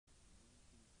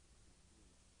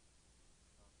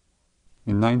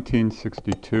In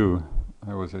 1962,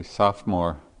 I was a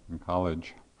sophomore in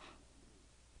college.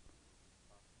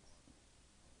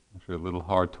 Actually, a little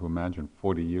hard to imagine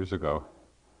 40 years ago.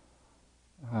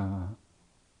 Uh,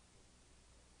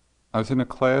 I was in a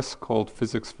class called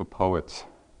Physics for Poets,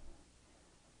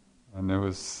 and there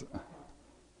was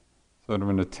sort of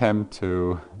an attempt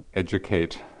to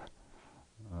educate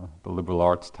the liberal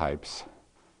arts types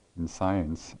in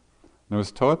science. And it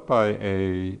was taught by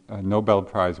a Nobel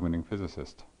Prize winning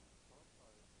physicist.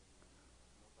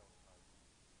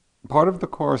 Part of the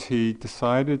course, he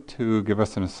decided to give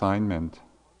us an assignment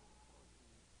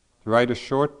to write a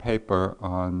short paper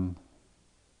on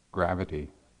gravity,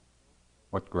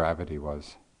 what gravity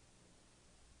was.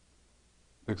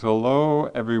 Because although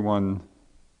everyone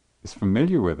is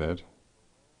familiar with it,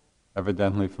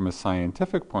 evidently from a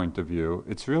scientific point of view,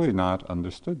 it's really not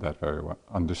understood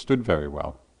very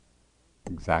well,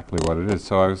 exactly what it is.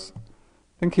 So I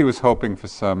think he was hoping for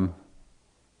some,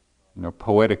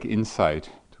 poetic insight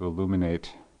to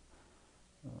illuminate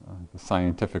the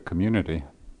scientific community.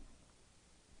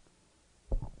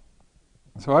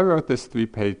 So I wrote this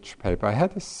 3-page paper. I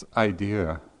had this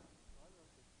idea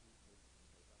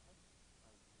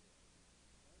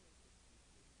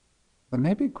that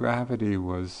maybe gravity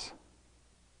was,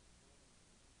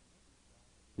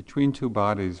 between two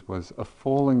bodies, was a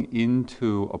falling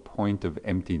into a point of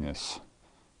emptiness.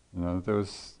 There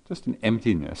was just an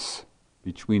emptiness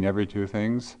between every two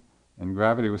things, and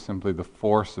gravity was simply the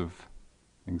force of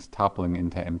things toppling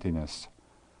into emptiness.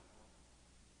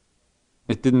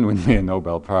 It didn't win me a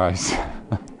Nobel Prize.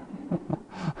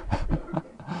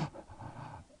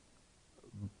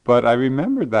 But I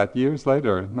remembered that years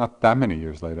later, not that many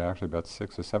years later, actually about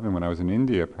 6 or 7, when I was in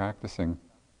India practicing,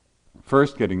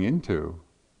 first getting into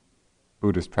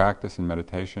Buddhist practice and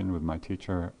meditation with my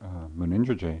teacher,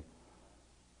 Munindraji,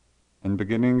 and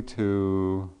beginning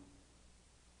to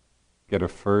get a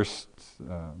first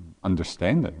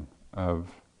understanding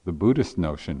of the Buddhist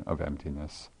notion of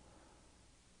emptiness.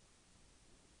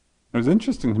 It was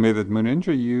interesting to me that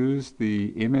Munindra used the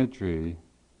imagery.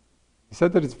 He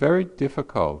said that it's very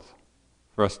difficult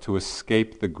for us to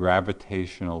escape the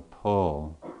gravitational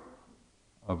pull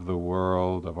of the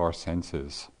world of our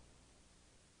senses.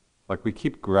 Like we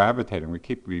keep gravitating, we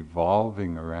keep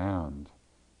revolving around,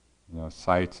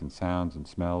 sights and sounds and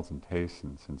smells and tastes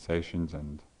and sensations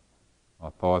and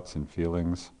our thoughts and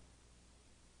feelings.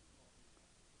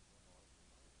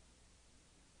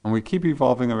 And we keep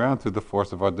evolving around through the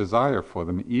force of our desire for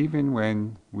them, even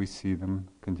when we see them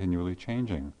continually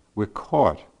changing. We're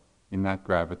caught in that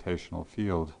gravitational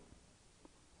field.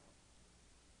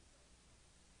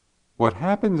 What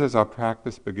happens as our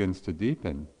practice begins to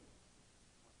deepen,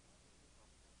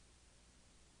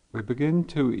 we begin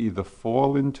to either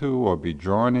fall into or be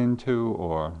drawn into,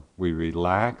 or we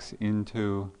relax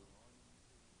into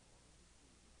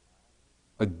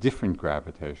a different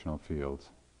gravitational field.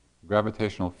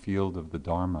 Gravitational field of the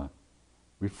Dharma.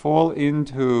 We fall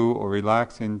into or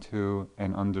relax into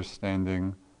an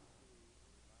understanding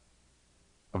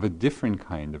of a different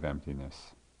kind of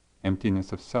emptiness.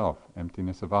 Emptiness of self,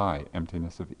 emptiness of I,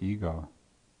 emptiness of ego.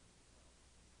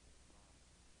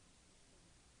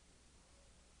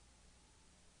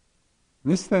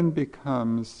 This then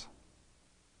becomes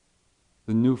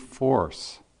the new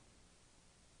force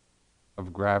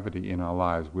of gravity in our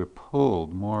lives. We're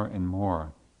pulled more and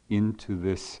more into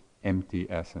this empty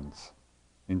essence,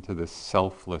 into this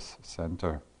selfless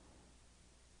center,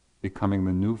 becoming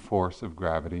the new force of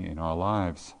gravity in our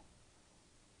lives.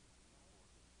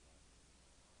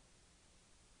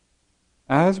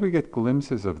 As we get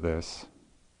glimpses of this,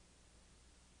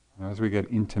 as we get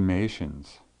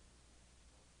intimations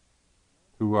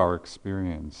through our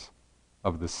experience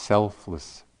of the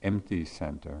selfless, empty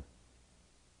center,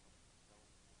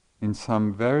 in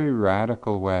some very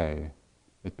radical way,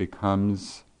 it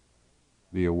becomes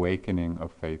the awakening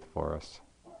of faith for us.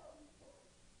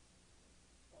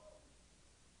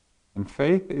 And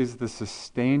faith is the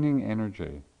sustaining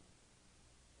energy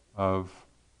of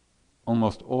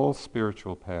almost all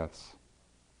spiritual paths.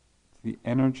 It's the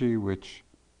energy which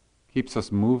keeps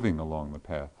us moving along the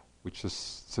path, which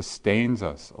sustains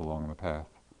us along the path.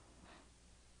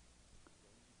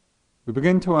 We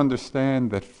begin to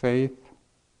understand that faith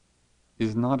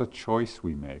is not a choice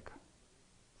we make.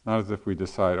 It's not as if we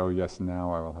decide, oh yes,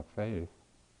 now I will have faith.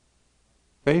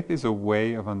 Faith is a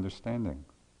way of understanding.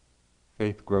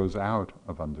 Faith grows out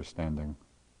of understanding.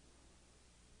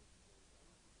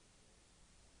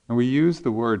 And we use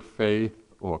the word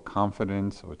faith or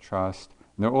confidence or trust,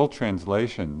 and they're all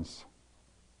translations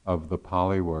of the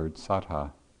Pali word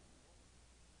saddha.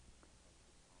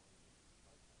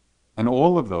 And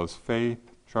all of those, faith,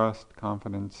 trust,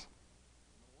 confidence,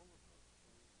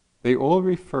 they all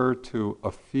refer to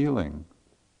a feeling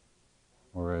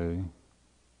or a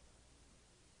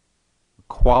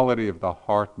quality of the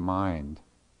heart-mind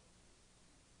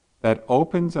that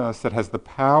opens us, that has the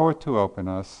power to open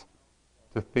us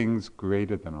to things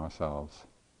greater than ourselves,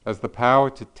 has the power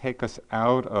to take us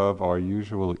out of our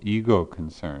usual ego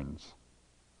concerns,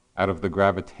 out of the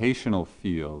gravitational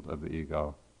field of the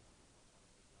ego,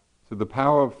 to the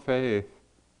power of faith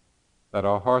that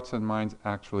our hearts and minds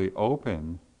actually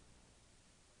open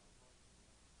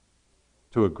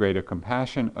to a greater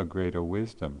compassion, a greater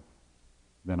wisdom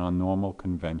than our normal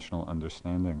conventional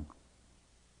understanding.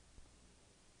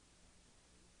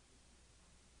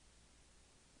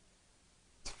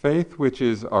 It's faith which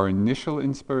is our initial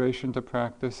inspiration to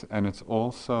practice, and it's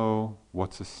also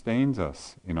what sustains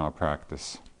us in our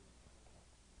practice.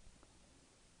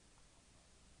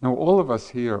 Now, all of us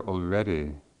here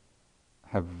already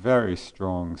have very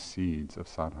strong seeds of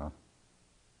saddha.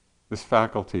 This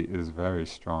faculty is very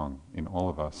strong in all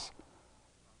of us.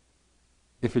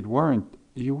 If it weren't,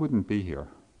 you wouldn't be here.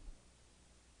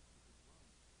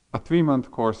 A 3-month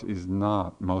course is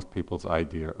not most people's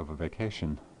idea of a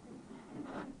vacation.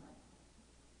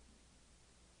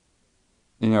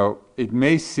 You know, it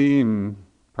may seem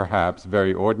perhaps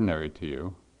very ordinary to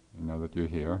you, that you're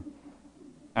here,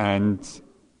 and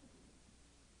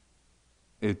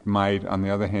it might, on the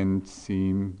other hand,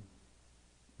 seem,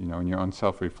 in your own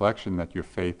self-reflection that your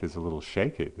faith is a little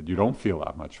shaky, that you don't feel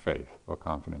that much faith or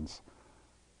confidence.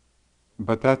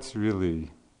 But that's really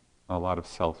a lot of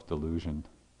self-delusion.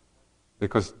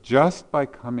 Because just by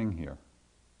coming here,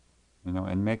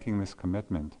 and making this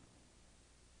commitment,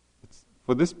 it's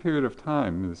for this period of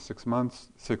time, 6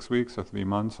 months, 6 weeks, or 3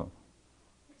 months, or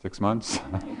 6 months.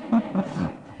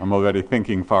 I'm already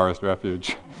thinking forest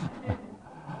refuge.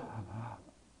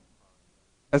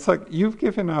 It's like you've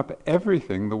given up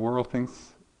everything the world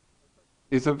thinks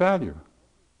is of value.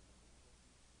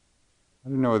 I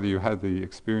don't know whether you had the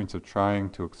experience of trying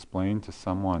to explain to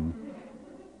someone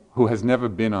who has never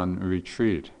been on a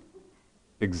retreat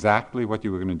exactly what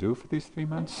you were going to do for these 3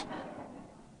 months.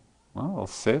 Well, I'll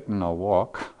sit and I'll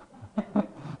walk. And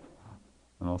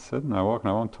I'll sit and I'll walk and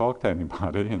I won't talk to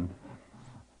anybody, and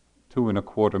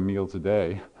 2.25 meals a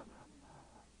day.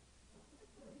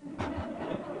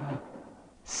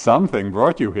 Something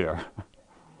brought you here.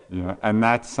 And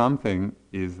that something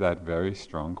is that very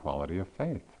strong quality of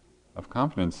faith, of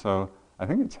confidence. So I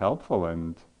think it's helpful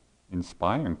and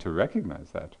inspiring to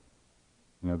recognize that.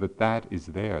 That is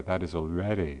there. That is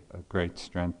already a great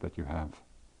strength that you have.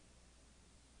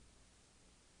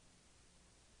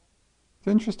 It's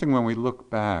interesting when we look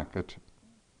back at,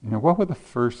 what were the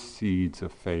first seeds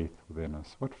of faith within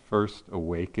us? What first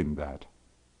awakened that?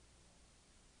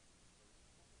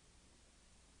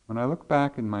 When I look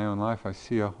back in my own life, I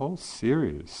see a whole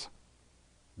series,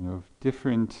 of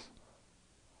different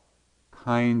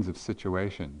kinds of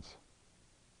situations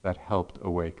that helped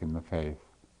awaken the faith.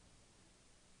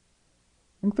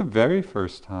 I think the very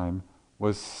first time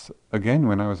was, again,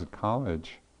 when I was at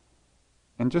college,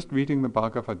 and just reading the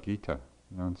Bhagavad Gita,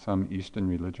 in some Eastern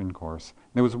religion course.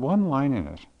 And there was one line in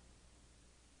it,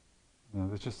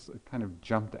 that just kind of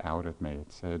jumped out at me.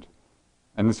 It said,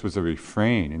 and this was a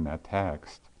refrain in that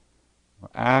text,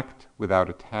 act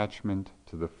without attachment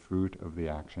to the fruit of the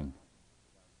action.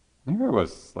 And here I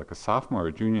was, like a sophomore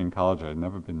or junior in college. I had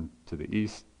never been to the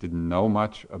East, didn't know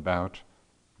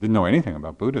anything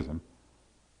about Buddhism.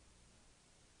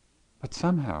 But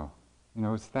somehow,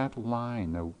 it's that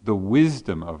line, the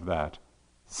wisdom of that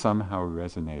somehow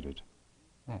resonated.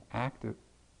 Act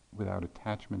without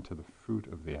attachment to the fruit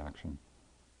of the action.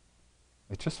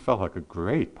 It just felt like a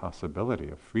great possibility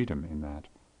of freedom in that.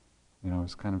 It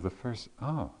was kind of the first,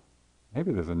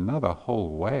 maybe there's another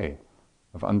whole way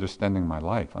of understanding my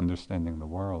life, understanding the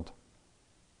world.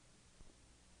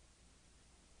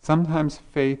 Sometimes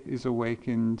faith is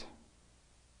awakened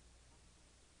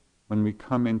when we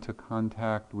come into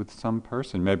contact with some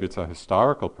person. Maybe it's a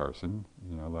historical person,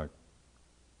 like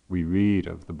we read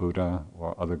of the Buddha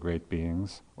or other great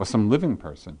beings, or some living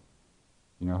person,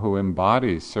 who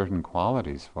embodies certain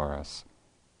qualities for us.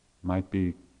 Might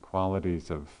be qualities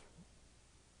of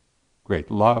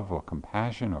great love or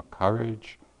compassion or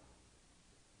courage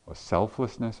or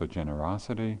selflessness or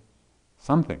generosity,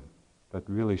 something that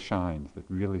really shines, that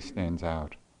really stands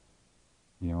out.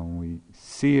 And we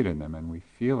see it in them and we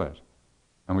feel it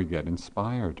and we get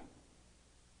inspired.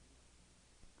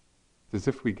 It's as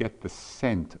if we get the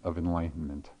scent of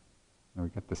enlightenment, and we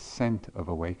get the scent of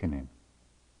awakening.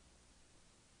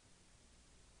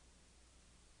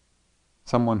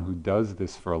 someone who does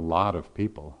this for a lot of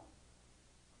people,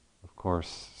 of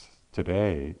course,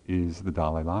 today is the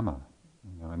Dalai Lama.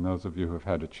 And those of you who have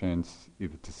had a chance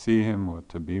either to see him or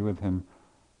to be with him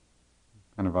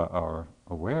kind of are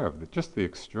aware of just the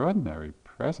extraordinary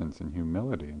presence and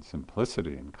humility and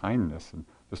simplicity and kindness and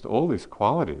just all these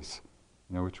qualities,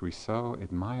 which we so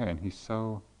admire, and he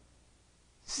so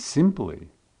simply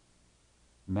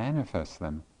manifests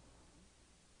them.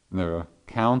 And there are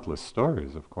countless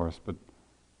stories, of course, but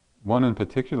one in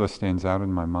particular stands out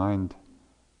in my mind.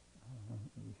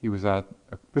 He was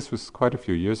this was quite a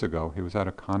few years ago, he was at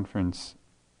a conference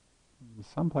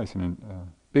someplace in a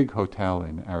big hotel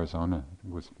in Arizona, I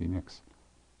think it was Phoenix.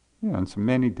 And so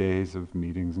many days of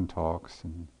meetings and talks.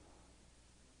 And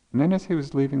then as he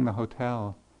was leaving the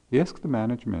hotel, he asked the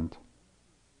management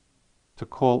to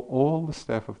call all the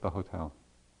staff of the hotel.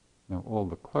 All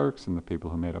the clerks and the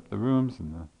people who made up the rooms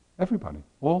and everybody,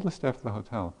 all the staff of the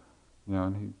hotel.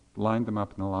 And he lined them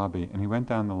up in the lobby, and he went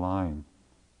down the line.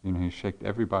 He shook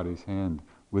everybody's hand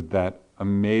with that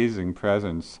amazing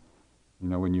presence.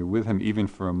 When you're with him even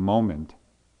for a moment,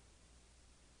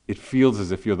 it feels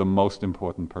as if you're the most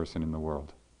important person in the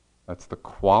world. That's the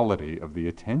quality of the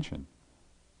attention,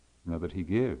 that he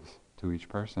gives to each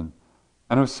person.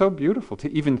 And it was so beautiful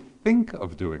to even think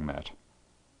of doing that.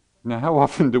 Now, how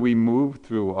often do we move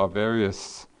through our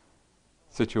various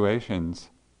situations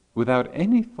without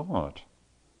any thought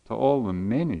to all the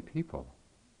many people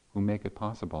who make it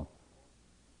possible?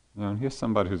 And here's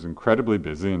somebody who's incredibly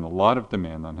busy and a lot of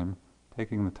demand on him,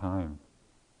 taking the time.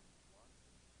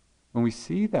 When we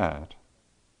see that,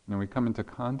 we come into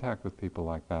contact with people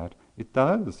like that, it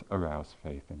does arouse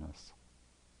faith in us.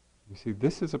 You see,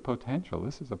 this is a potential,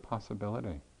 this is a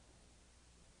possibility.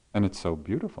 And it's so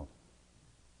beautiful.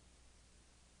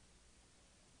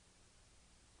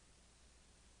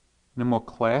 In a more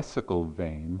classical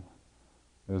vein,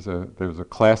 there's a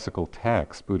classical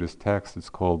text, Buddhist text, it's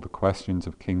called The Questions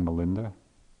of King Milinda.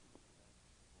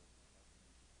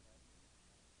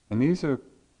 And these are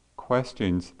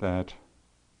questions that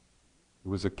it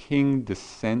was a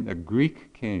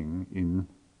Greek king in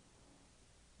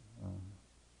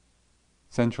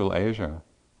Central Asia,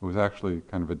 who was actually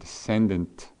kind of a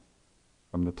descendant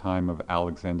from the time of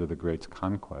Alexander the Great's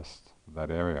conquest of that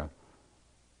area.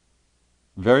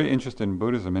 Very interested in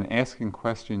Buddhism and asking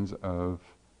questions of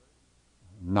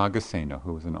Nagasena,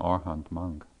 who was an Arhat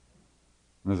monk.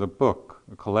 And there's a book,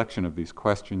 a collection of these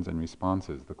questions and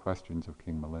responses, The Questions of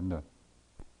King Milinda.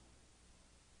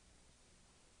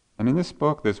 And in this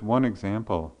book, there's one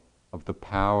example of the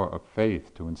power of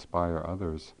faith to inspire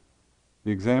others.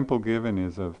 The example given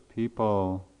is of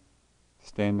people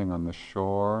standing on the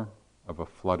shore of a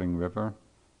flooding river.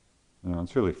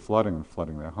 It's really flooding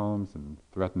their homes and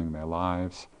threatening their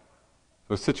lives.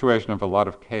 So a situation of a lot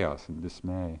of chaos and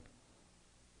dismay.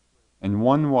 And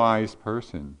one wise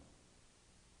person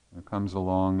comes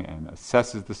along and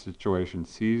assesses the situation,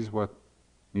 sees what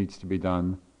needs to be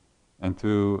done, and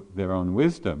through their own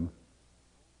wisdom,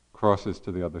 crosses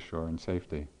to the other shore in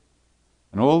safety.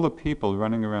 And all the people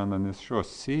running around on this shore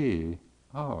see,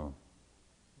 oh,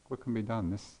 what can be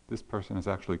done? This person has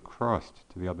actually crossed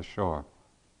to the other shore,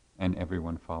 and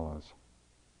everyone follows.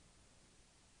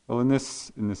 Well, in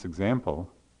this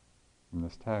example, in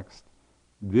this text,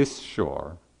 this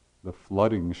shore, the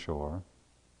flooding shore,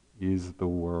 is the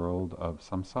world of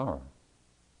samsara,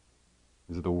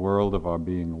 is the world of our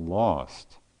being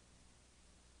lost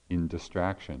in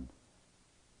distraction,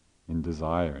 in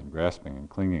desire, and grasping, and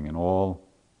clinging, and all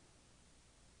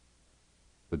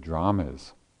the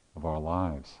dramas of our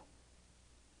lives.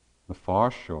 The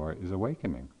far shore is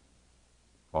awakening.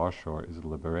 The far shore is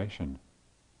liberation.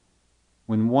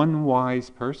 When one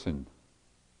wise person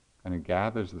kind of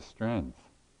gathers the strength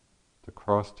to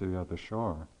cross to the other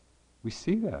shore, we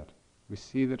see that. We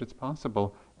see that it's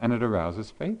possible, and it arouses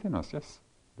faith in us. Yes,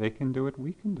 they can do it,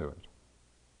 we can do it.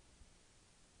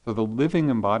 So the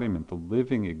living embodiment, the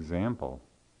living example,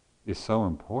 is so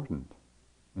important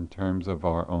in terms of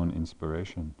our own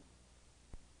inspiration.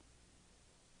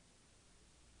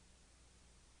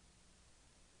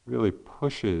 Really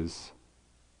pushes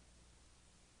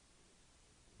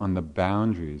on the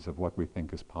boundaries of what we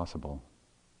think is possible.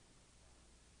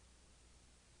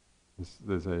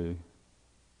 There's a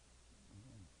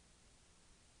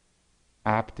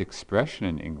apt expression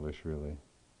in English, really.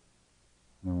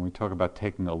 When we talk about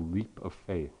taking a leap of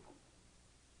faith,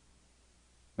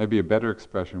 maybe a better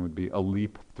expression would be a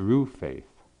leap through faith.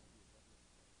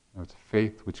 It's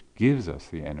faith which gives us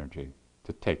the energy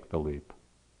to take the leap,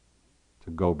 to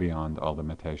go beyond all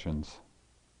limitations.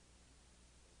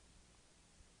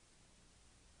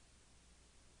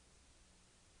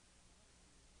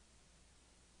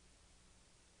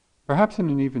 Perhaps in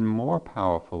an even more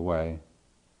powerful way,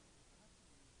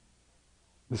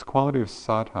 this quality of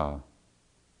saddha,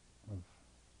 of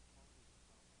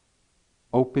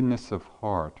openness of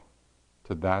heart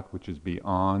to that which is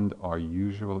beyond our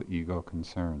usual ego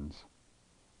concerns,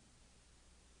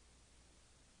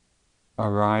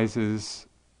 arises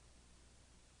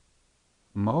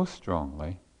most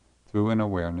strongly through an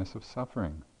awareness of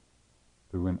suffering,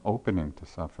 through an opening to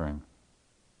suffering.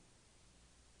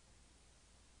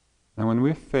 Now when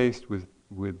we're faced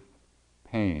with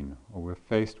pain, or we're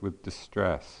faced with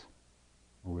distress,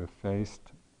 or we're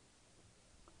faced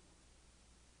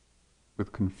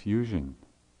with confusion,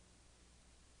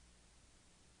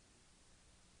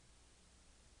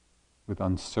 with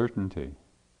uncertainty,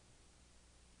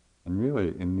 and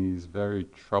really in these very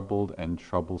troubled and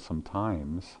troublesome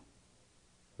times,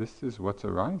 this is what's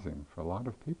arising for a lot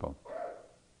of people.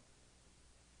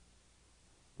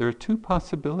 There are two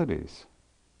possibilities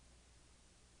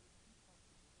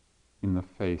in the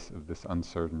face of this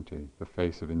uncertainty, the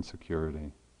face of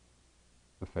insecurity,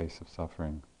 the face of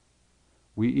suffering.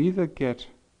 We either get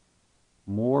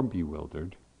more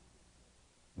bewildered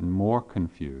and more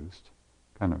confused,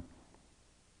 kind of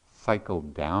cycle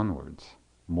downwards,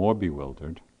 more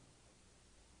bewildered,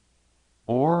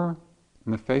 or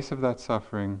in the face of that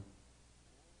suffering,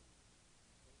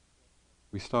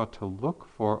 we start to look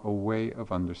for a way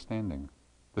of understanding.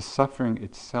 The suffering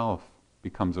itself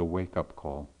becomes a wake-up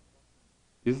call.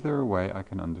 Is there a way I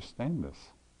can understand this?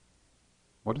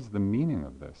 What is the meaning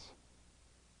of this?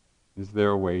 Is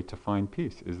there a way to find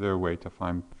peace? Is there a way to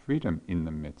find freedom in the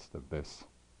midst of this?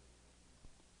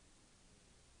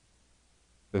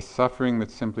 There's suffering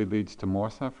that simply leads to more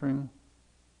suffering,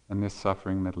 and there's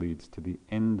suffering that leads to the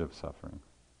end of suffering.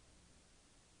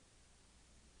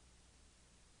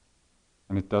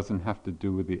 And it doesn't have to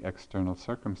do with the external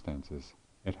circumstances.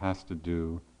 It has to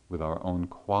do with our own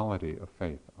quality of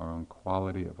faith, our own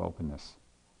quality of openness,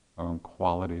 our own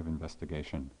quality of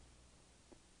investigation.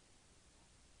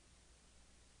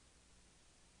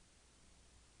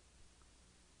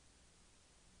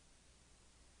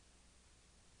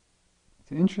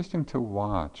 It's interesting to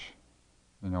watch,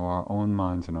 our own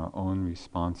minds and our own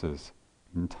responses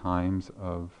in times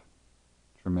of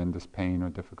tremendous pain or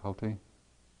difficulty.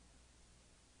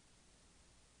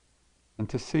 And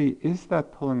to see, is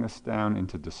that pulling us down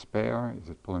into despair? Is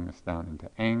it pulling us down into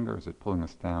anger? Is it pulling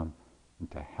us down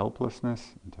into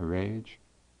helplessness, into rage?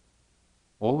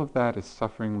 All of that is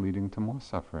suffering leading to more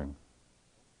suffering.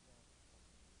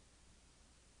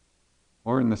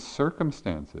 Or in the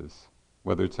circumstances,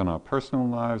 whether it's in our personal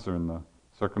lives or in the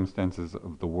circumstances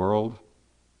of the world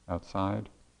outside,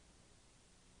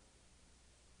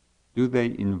 do they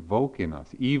evoke in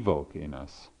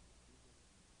us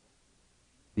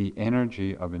the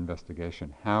energy of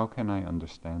investigation? How can I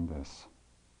understand this?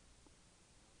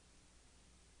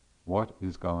 What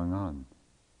is going on?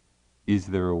 Is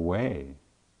there a way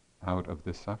out of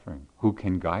this suffering? Who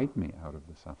can guide me out of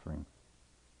the suffering?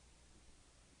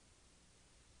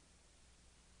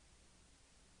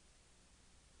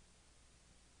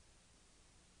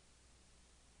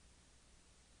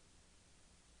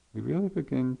 We really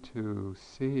begin to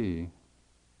see,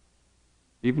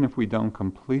 even if we don't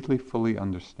completely fully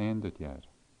understand it yet,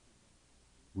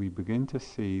 we begin to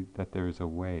see that there is a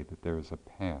way, that there is a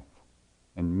path.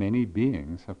 And many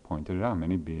beings have pointed it out,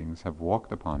 many beings have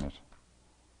walked upon it.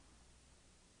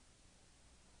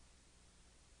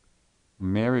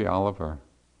 Mary Oliver,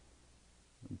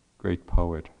 a great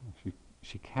poet,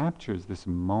 she captures this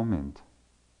moment,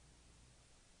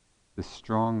 this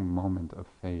strong moment of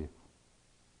faith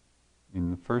in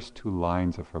the first two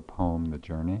lines of her poem, The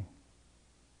Journey.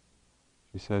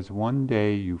 She says, "One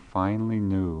day you finally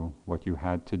knew what you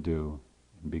had to do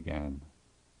and began."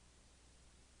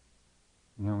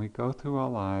 We go through our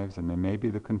lives and there may be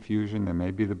the confusion, there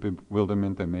may be the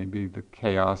bewilderment, there may be the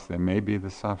chaos, there may be the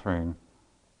suffering.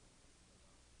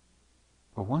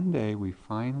 But one day we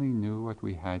finally knew what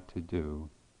we had to do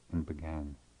and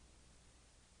began.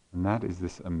 And that is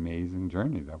this amazing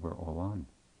journey that we're all on.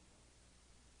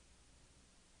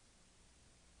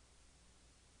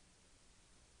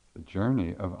 The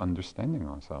journey of understanding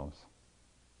ourselves.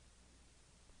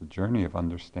 The journey of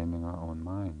understanding our own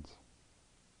minds.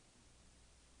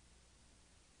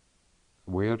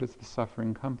 Where does the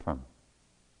suffering come from?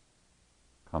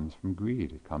 It comes from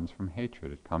greed, it comes from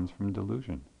hatred, it comes from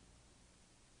delusion.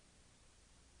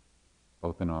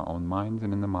 Both in our own minds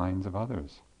and in the minds of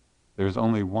others. There's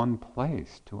only one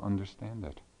place to understand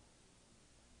it.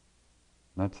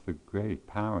 And that's the great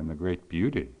power and the great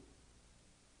beauty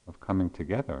of coming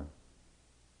together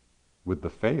with the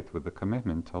faith, with the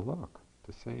commitment to look,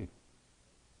 to see.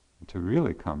 to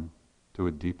really come to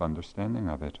a deep understanding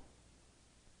of it.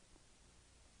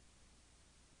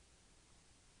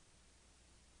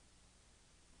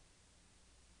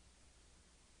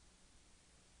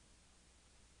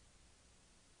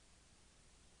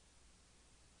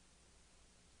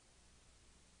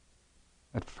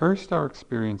 At first, our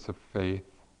experience of faith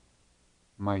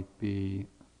might be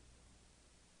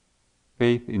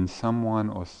faith in someone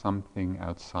or something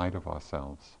outside of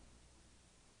ourselves.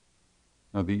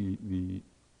 Now, the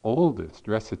oldest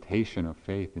recitation of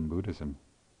faith in Buddhism,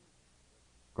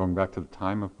 going back to the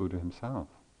time of Buddha himself,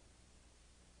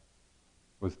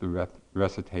 was the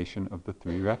recitation of the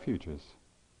three refuges.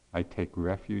 I take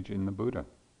refuge in the Buddha.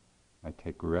 I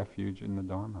take refuge in the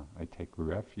Dharma. I take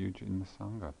refuge in the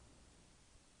Sangha.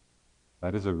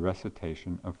 That is a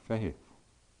recitation of faith.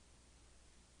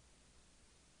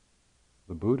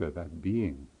 The Buddha, that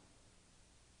being,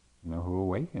 who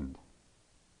awakened.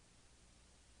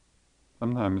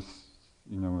 Sometimes,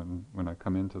 when I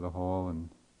come into the hall and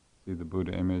see the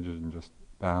Buddha image and just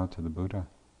bow to the Buddha,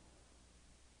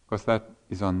 of course that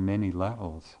is on many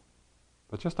levels,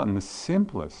 but just on the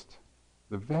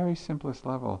very simplest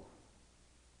level,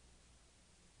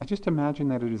 I just imagine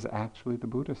that it is actually the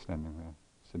Buddha standing there,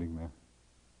 sitting there.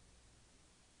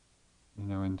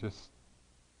 And just,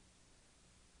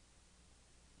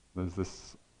 there's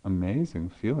this amazing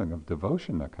feeling of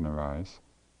devotion that can arise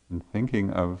in thinking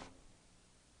of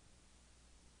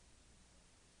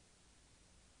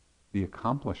the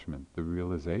accomplishment, the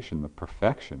realization, the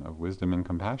perfection of wisdom and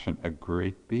compassion, a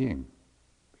great being.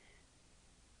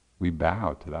 We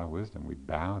bow to that wisdom, we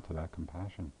bow to that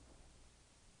compassion.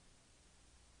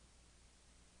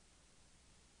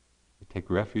 We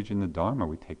take refuge in the Dharma,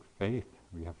 we take faith.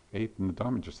 We have faith in the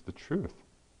Dharma, just the truth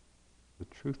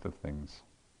of things.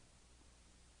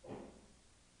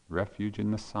 Refuge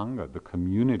in the Sangha, the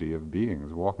community of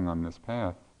beings walking on this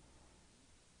path,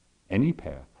 any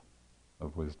path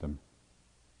of wisdom.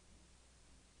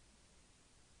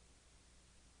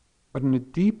 But in a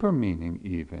deeper meaning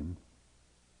even,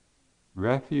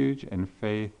 refuge and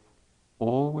faith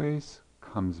always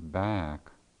comes back,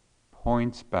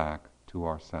 points back to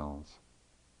ourselves.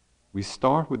 We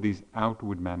start with these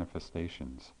outward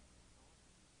manifestations.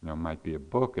 It might be a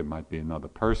book, it might be another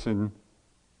person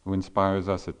who inspires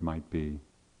us, it might be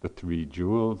the three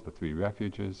jewels, the three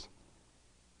refuges,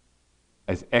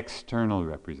 as external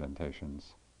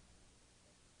representations.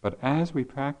 But as we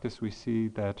practice, we see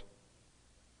that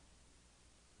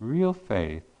real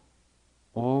faith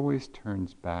always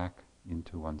turns back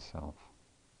into oneself.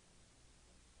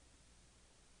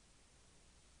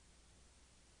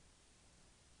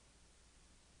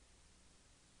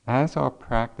 As our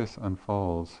practice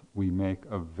unfolds, we make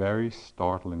a very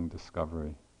startling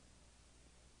discovery.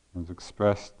 It was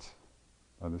expressed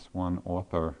by this one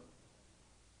author.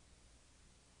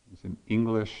 He was an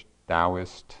English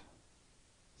Taoist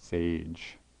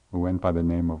sage who went by the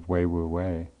name of Wei Wu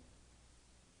Wei.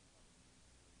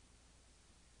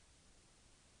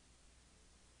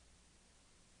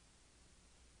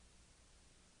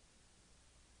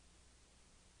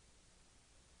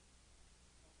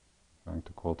 Trying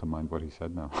to call to mind what he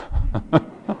said now.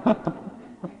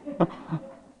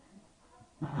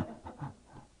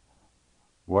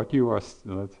 What you are,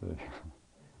 let's say,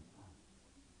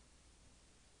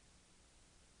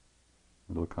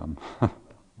 it'll come.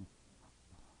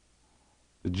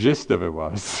 The gist of it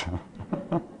was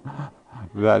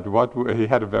that he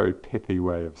had a very pithy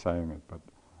way of saying it, but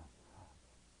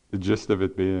the gist of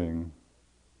it being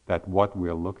that what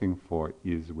we're looking for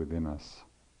is within us.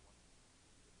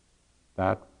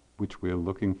 That which we're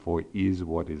looking for is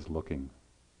what is looking.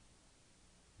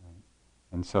 Right?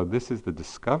 And so this is the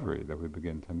discovery that we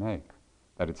begin to make,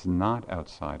 that it's not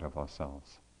outside of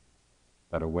ourselves.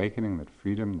 That awakening, that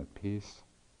freedom, that peace,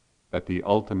 that the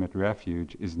ultimate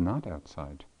refuge is not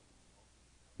outside.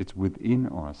 It's within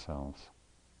ourselves.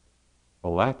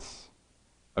 Well, that's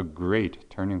a great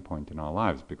turning point in our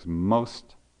lives, because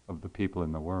most of the people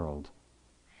in the world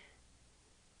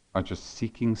are just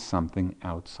seeking something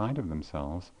outside of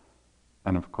themselves,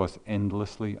 and of course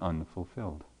endlessly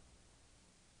unfulfilled.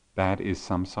 That is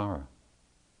samsara.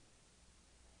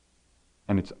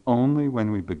 And it's only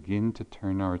when we begin to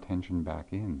turn our attention back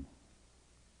in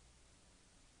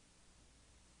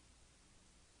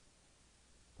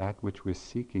that which we're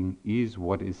seeking is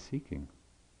what is seeking.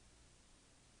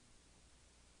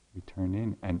 We turn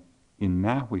in, and in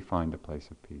that we find a place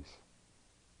of peace.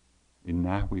 In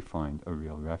that we find a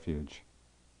real refuge.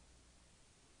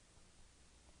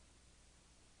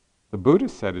 The Buddha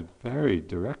said it very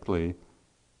directly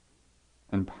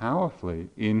and powerfully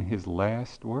in his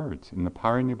last words, in the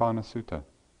Parinibbana Sutta.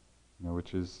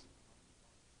 which is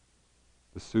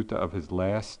the sutta of his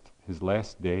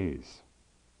last days,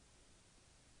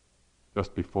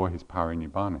 just before his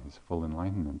parinibbana, his full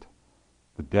enlightenment,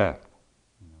 the death.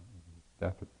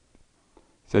 Death.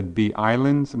 Said, "Be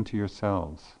islands unto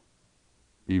yourselves,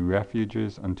 be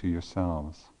refuges unto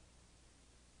yourselves.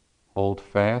 Hold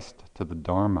fast to the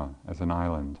Dharma as an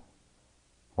island.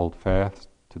 Hold fast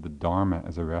to the Dharma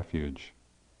as a refuge.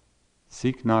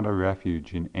 Seek not a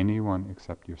refuge in anyone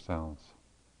except yourselves."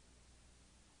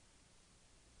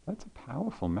 That's a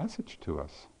powerful message to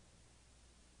us.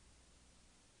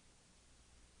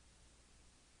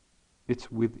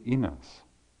 It's within us.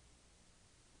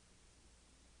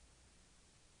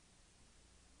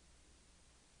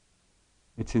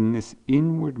 It's in this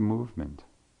inward movement,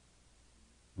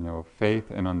 of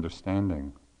faith and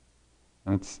understanding.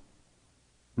 And it's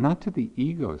not to the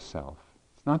ego self.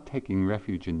 It's not taking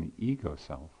refuge in the ego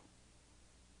self.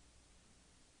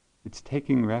 It's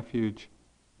taking refuge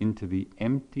into the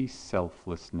empty,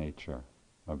 selfless nature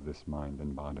of this mind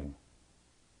and body.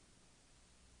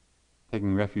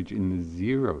 Taking refuge in the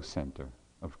zero center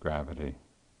of gravity.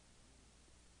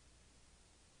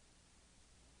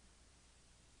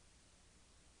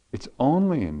 It's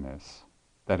only in this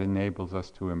that enables us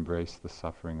to embrace the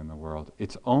suffering in the world.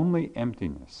 It's only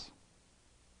emptiness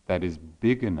that is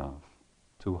big enough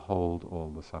to hold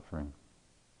all the suffering.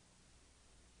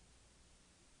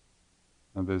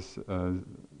 Now there's a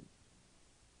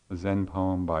Zen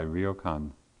poem by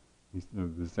Ryokan. He's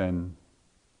the Zen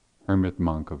hermit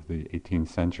monk of the 18th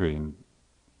century, and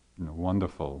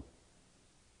wonderful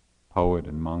poet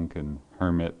and monk and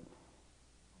hermit.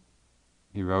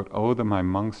 He wrote, "Oh, that my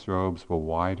monk's robes were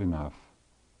wide enough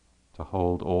to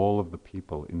hold all of the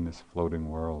people in this floating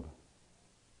world."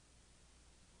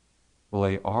 Well,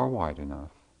 they are wide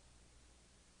enough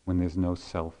when there's no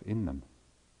self in them.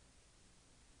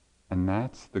 And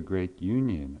that's the great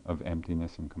union of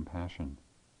emptiness and compassion.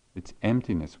 It's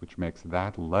emptiness which makes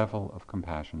that level of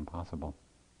compassion possible.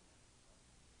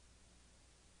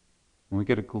 When we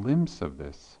get a glimpse of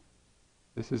this,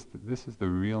 this is the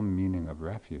real meaning of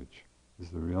refuge. This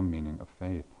is the real meaning of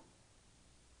faith.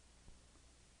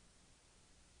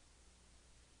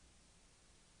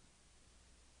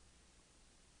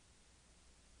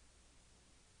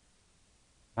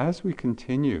 As we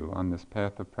continue on this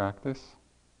path of practice,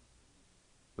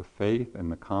 the faith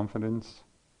and the confidence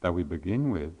that we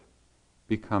begin with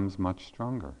becomes much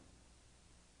stronger.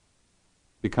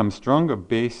 Becomes stronger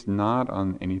based not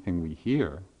on anything we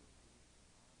hear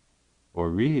or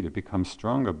read. It becomes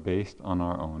stronger based on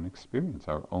our own experience,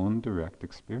 our own direct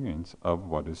experience of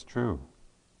what is true.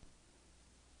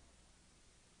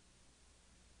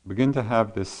 Begin to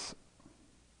have this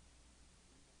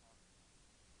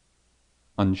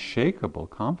unshakable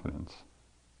confidence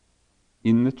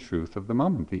in the truth of the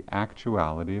moment, the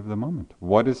actuality of the moment.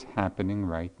 What is happening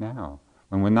right now?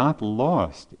 When we're not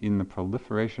lost in the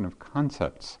proliferation of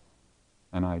concepts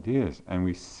and ideas, and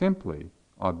we simply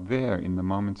are there in the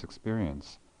moment's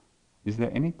experience, is there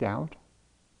any doubt?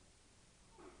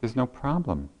 There's no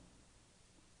problem.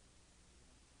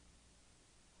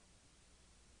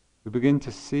 We begin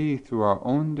to see through our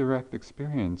own direct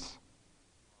experience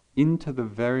into the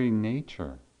very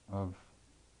nature of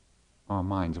our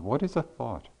minds. What is a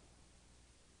thought?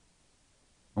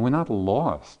 And we're not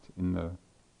lost in the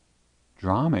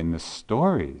drama, in the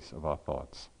stories of our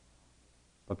thoughts.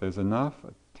 But there's enough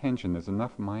attention, there's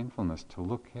enough mindfulness to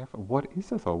look carefully. What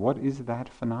is a thought? What is that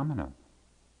phenomena?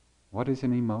 What is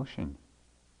an emotion?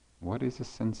 What is a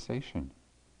sensation?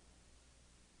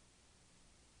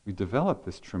 We develop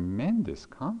this tremendous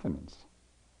confidence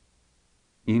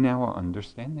in our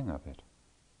understanding of it.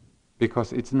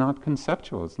 Because it's not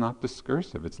conceptual, it's not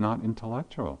discursive, it's not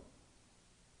intellectual.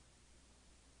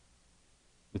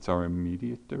 It's our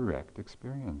immediate, direct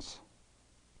experience.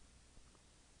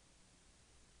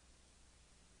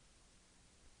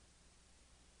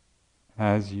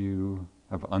 As you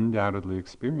have undoubtedly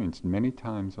experienced many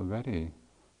times already,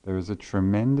 there is a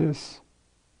tremendous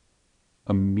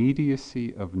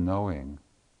immediacy of knowing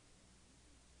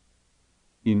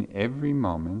in every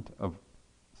moment of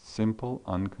simple,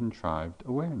 uncontrived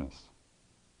awareness.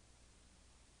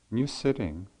 When you're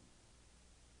sitting,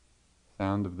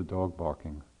 sound of the dog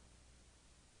barking,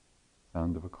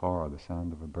 sound of a car, the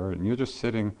sound of a bird, and you're just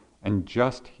sitting and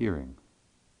just hearing.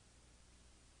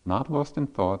 Not lost in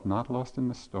thought, not lost in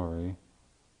the story,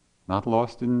 not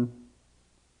lost in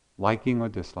liking or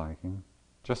disliking,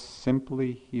 just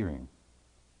simply hearing.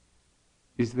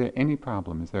 Is there any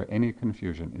problem? Is there any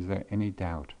confusion? Is there any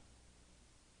doubt?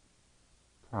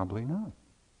 Probably not.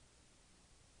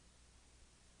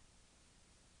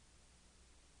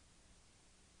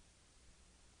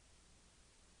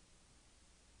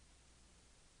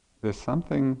 there's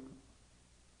something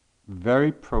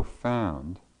very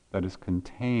profound that is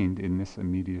contained in this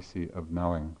immediacy of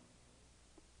knowing.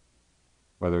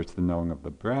 Whether it's the knowing of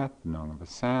the breath, the knowing of a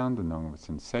sound, the knowing of a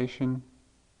sensation,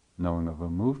 knowing of a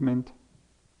movement.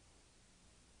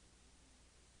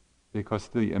 Because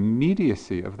the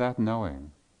immediacy of that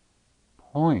knowing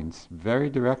points very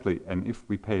directly, and if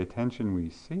we pay attention we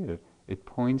see it, it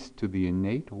points to the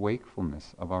innate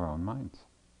wakefulness of our own minds.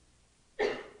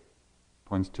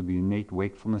 Points to the innate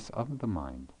wakefulness of the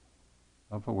mind,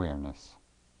 of awareness.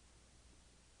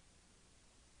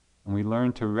 And we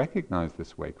learn to recognize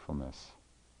this wakefulness.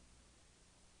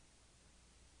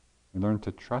 We learn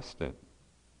to trust it.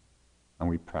 And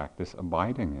we practice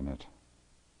abiding in it.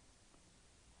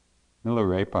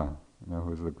 Milarepa, who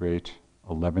was the great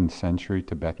 11th century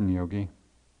Tibetan yogi,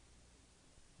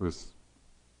 was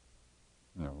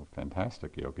a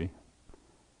fantastic yogi.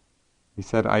 He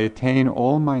said, "I attain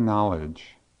all my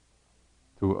knowledge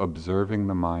through observing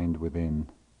the mind within.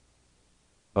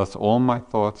 Thus all my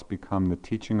thoughts become the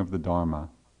teaching of the Dharma,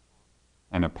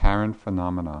 and apparent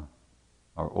phenomena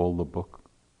are all the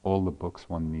books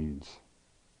one needs."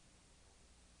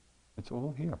 It's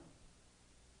all here.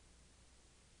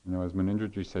 As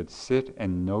Munindraji said, sit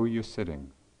and know you're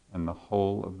sitting, and the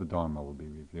whole of the Dharma will be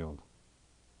revealed.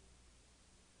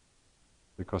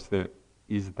 Because there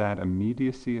is that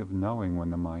immediacy of knowing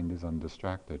when the mind is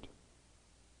undistracted,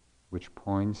 which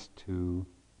points to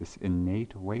this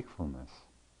innate wakefulness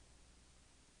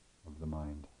of the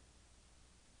mind.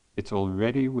 It's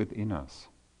already within us.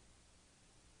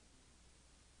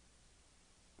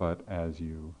 But as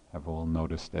you have all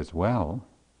noticed as well,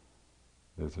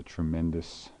 there's a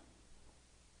tremendous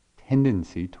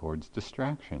tendency towards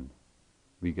distraction.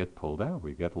 We get pulled out,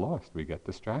 we get lost, we get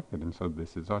distracted, and so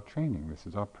this is our training, this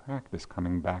is our practice,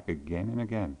 coming back again and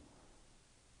again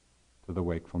to the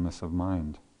wakefulness of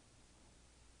mind.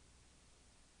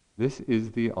 This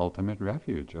is the ultimate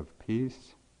refuge of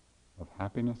peace, of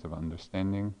happiness, of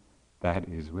understanding that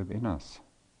is within us.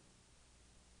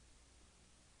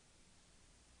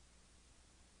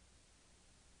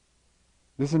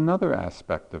 There's another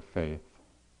aspect of faith.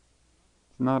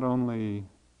 It's not only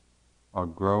our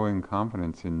growing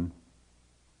confidence in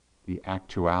the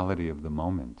actuality of the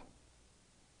moment,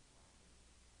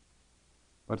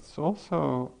 but it's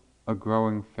also a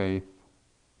growing faith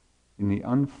in the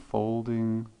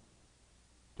unfolding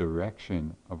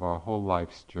direction of our whole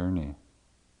life's journey.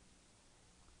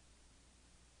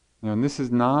 And this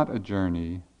is not a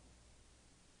journey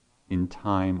in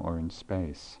time or in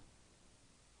space.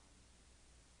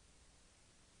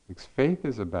 Because faith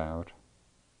is about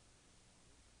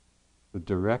the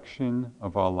direction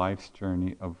of our life's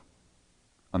journey of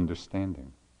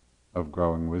understanding, of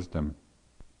growing wisdom.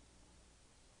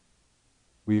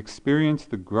 We experience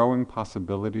the growing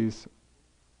possibilities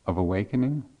of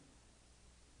awakening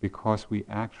because we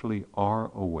actually are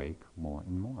awake more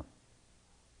and more.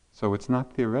 So it's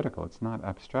not theoretical, it's not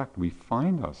abstract. We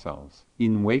find ourselves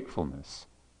in wakefulness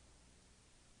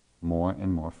more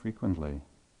and more frequently.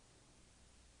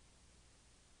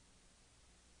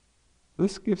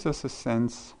 This gives us a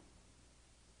sense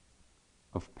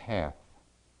of path.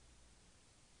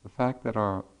 The fact that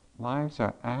our lives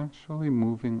are actually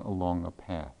moving along a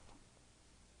path.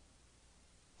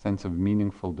 Sense of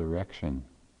meaningful direction.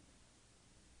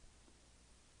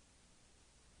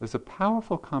 There's a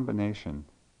powerful combination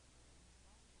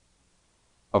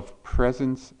of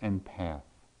presence and path.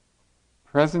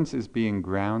 Presence is being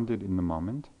grounded in the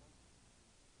moment.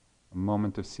 A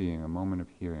moment of seeing, a moment of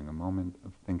hearing, a moment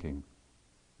of thinking.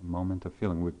 A moment of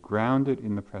feeling. We're grounded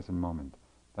in the present moment.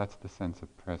 That's the sense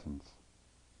of presence.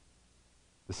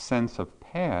 The sense of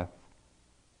path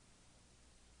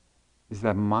is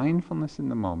that mindfulness in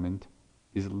the moment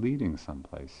is leading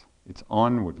someplace. It's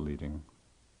onward leading.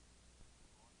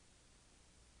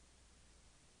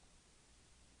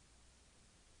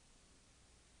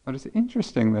 But it's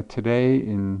interesting that today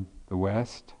in the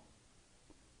West,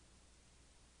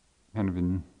 kind of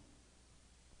in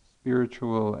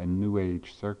spiritual and New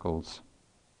Age circles,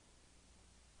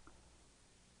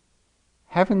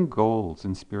 having goals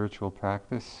in spiritual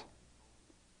practice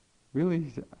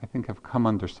really, I think, have come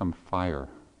under some fire.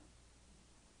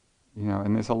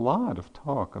 And there's a lot of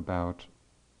talk about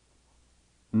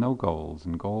no goals,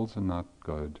 and goals are not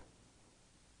good,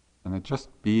 and that just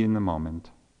be in the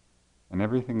moment, and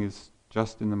everything is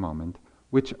just in the moment,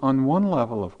 which on one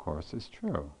level, of course, is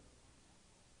true.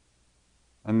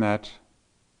 And that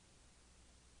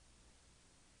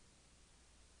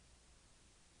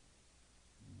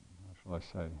I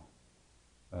say,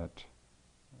 that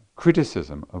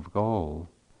criticism of goal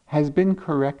has been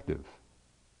corrective.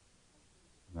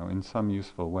 in some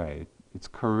useful way. It's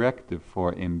corrective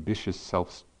for ambitious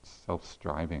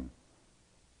self-striving.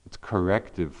 It's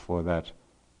corrective for that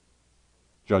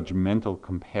judgmental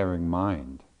comparing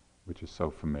mind, which is so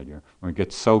familiar. When we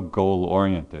get so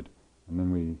goal-oriented, and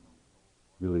then we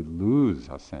really lose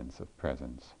our sense of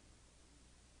presence.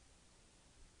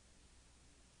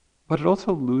 But it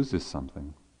also loses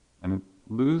something, and it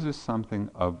loses something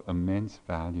of immense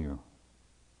value.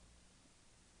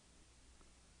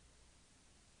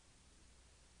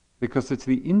 Because it's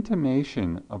the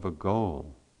intimation of a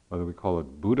goal, whether we call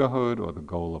it Buddhahood or the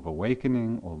goal of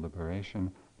awakening or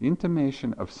liberation, the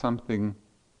intimation of something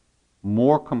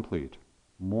more complete,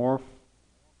 more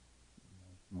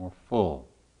full,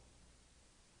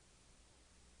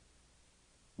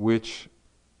 which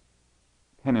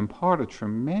can impart a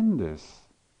tremendous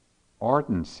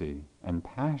ardency and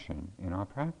passion in our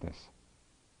practice.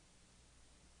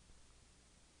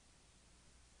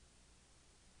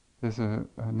 There's a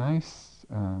nice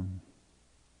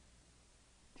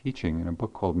teaching in a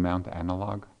book called Mount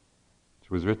Analog, which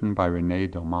was written by René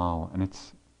Daumal, and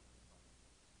it's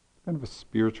kind of a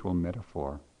spiritual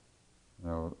metaphor.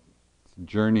 It's a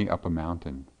journey up a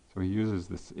mountain. So he uses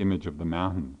this image of the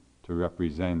mountain to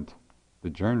represent the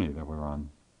journey that we're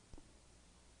on.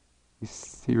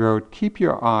 He wrote, "Keep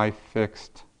your eye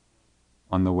fixed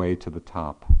on the way to the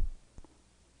top,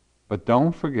 but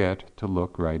don't forget to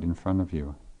look right in front of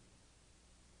you.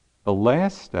 The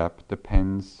last step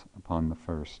depends upon the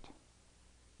first.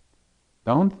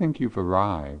 Don't think you've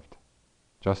arrived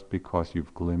just because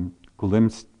you've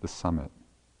glimpsed the summit.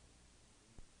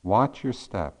 Watch your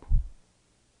step.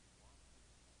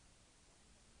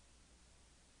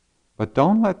 But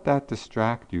don't let that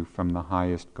distract you from the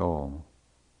highest goal,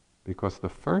 because the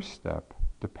first step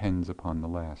depends upon the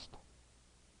last."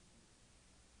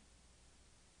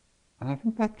 And I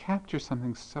think that captures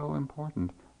something so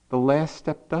important. The last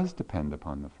step does depend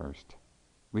upon the first.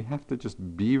 We have to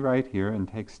just be right here and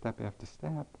take step after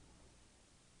step.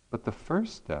 But the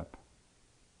first step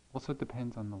also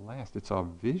depends on the last. It's our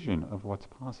vision of what's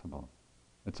possible.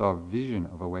 It's our vision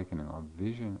of awakening, our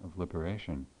vision of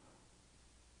liberation,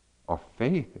 our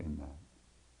faith in that.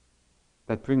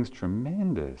 That brings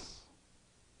tremendous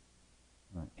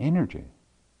energy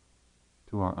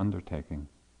to our undertaking.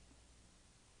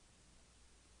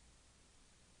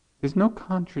 There's no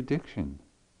contradiction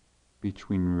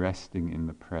between resting in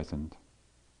the present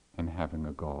and having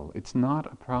a goal. It's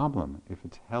not a problem if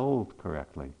it's held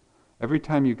correctly. Every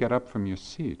time you get up from your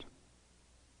seat,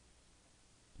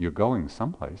 you're going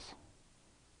someplace.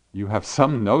 You have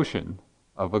some notion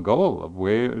of a goal, of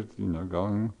where,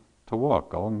 going to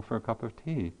walk, going for a cup of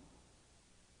tea.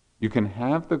 You can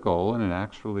have the goal and it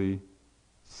actually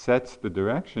sets the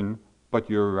direction, but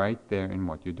you're right there in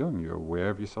what you're doing. You're aware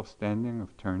of yourself standing,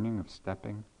 of turning, of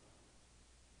stepping.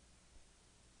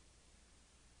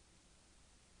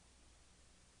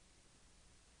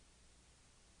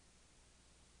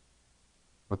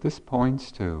 What this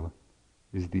points to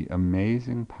is the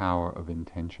amazing power of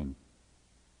intention.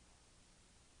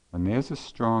 When there's a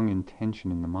strong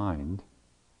intention in the mind,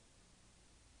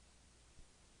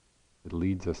 it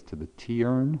leads us to the tea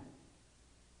urn,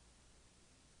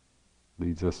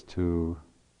 leads us to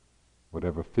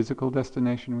whatever physical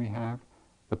destination we have.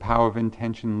 The power of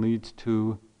intention leads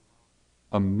to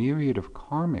a myriad of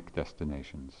karmic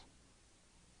destinations.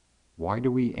 Why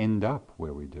do we end up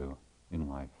where we do in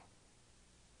life?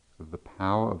 So the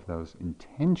power of those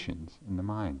intentions in the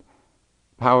mind.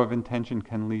 The power of intention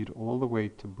can lead all the way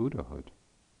to Buddhahood.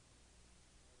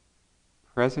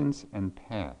 Presence and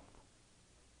path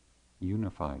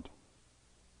unified.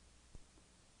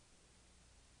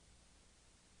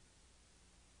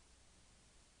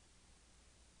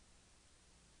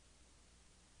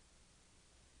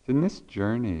 It's in this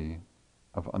journey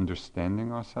of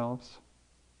understanding ourselves,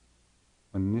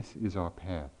 when this is our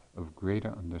path of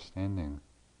greater understanding,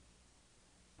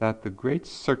 that the great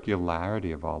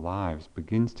circularity of our lives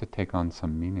begins to take on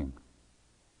some meaning.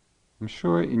 I'm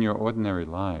sure in your ordinary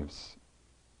lives,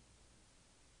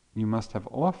 you must have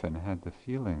often had the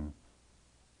feeling,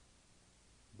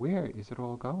 where is it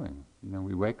all going?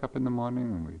 We wake up in the morning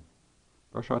and we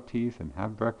brush our teeth and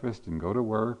have breakfast and go to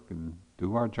work and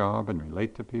do our job and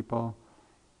relate to people,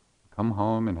 come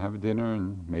home and have dinner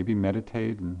and maybe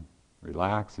meditate and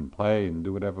relax and play and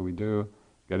do whatever we do,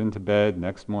 get into bed,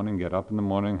 next morning get up in the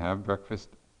morning, have breakfast.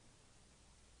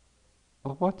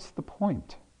 Well, what's the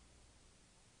point?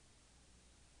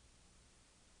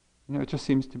 It just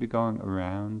seems to be going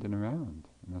around and around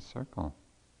in a circle.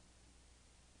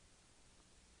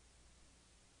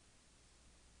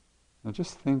 Now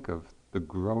just think of the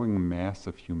growing mass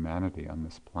of humanity on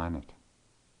this planet.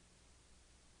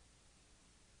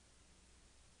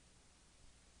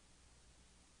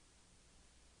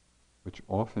 which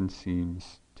often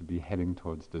seems to be heading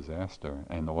towards disaster,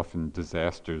 and often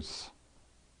disasters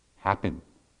happen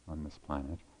on this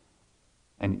planet,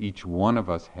 and each one of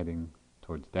us heading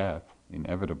towards death,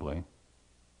 inevitably.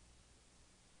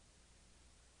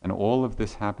 And all of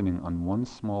this happening on one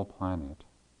small planet,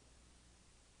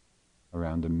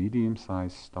 around a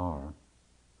medium-sized star,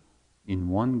 in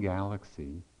one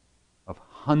galaxy of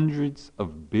hundreds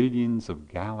of billions of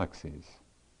galaxies.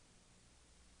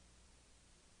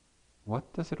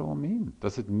 What does it all mean?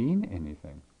 Does it mean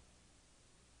anything?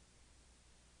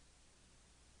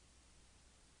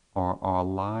 Are our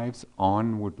lives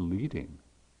onward leading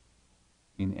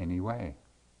in any way?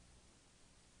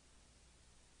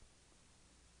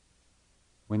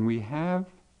 When we have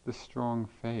the strong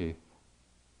faith,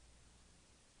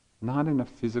 not in a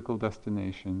physical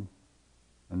destination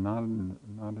and not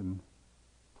in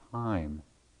time,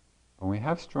 but when we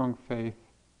have strong faith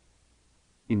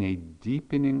in a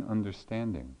deepening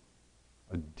understanding,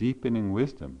 a deepening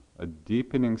wisdom, a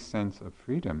deepening sense of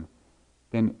freedom,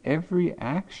 then every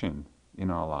action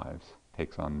in our lives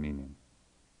takes on meaning.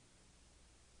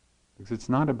 Because it's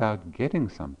not about getting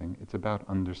something, it's about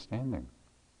understanding.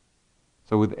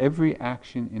 So with every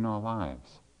action in our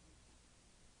lives,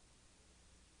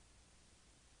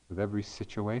 with every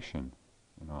situation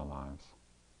in our lives,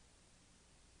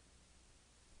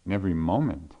 in every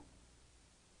moment,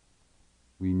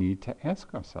 we need to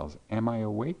ask ourselves, am I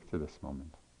awake to this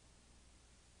moment?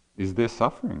 Is there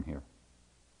suffering here?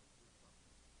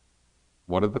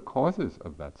 What are the causes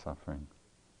of that suffering?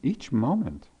 Each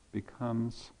moment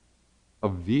becomes a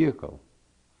vehicle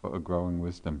for a growing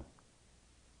wisdom.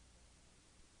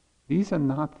 These are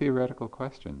not theoretical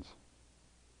questions.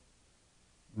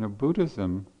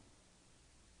 Buddhism,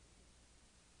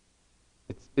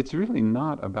 it's really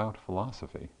not about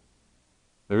philosophy.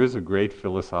 There is a great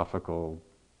philosophical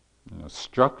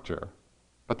structure,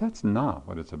 but that's not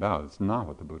what it's about. It's not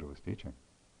what the Buddha was teaching.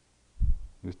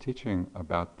 He was teaching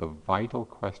about the vital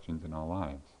questions in our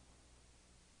lives.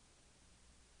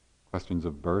 Questions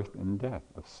of birth and death,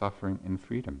 of suffering and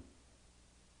freedom.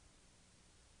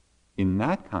 In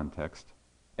that context,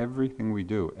 everything we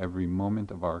do, every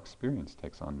moment of our experience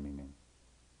takes on meaning.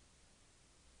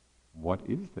 What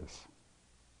is this?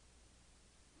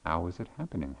 How is it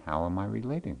happening? How am I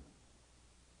relating?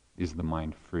 Is the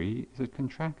mind free? Is it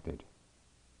contracted?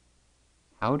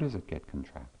 How does it get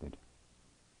contracted?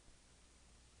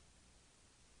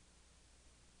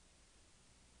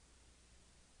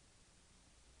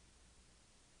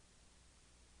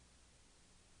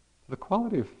 The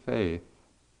quality of faith,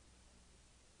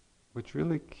 which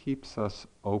really keeps us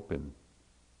open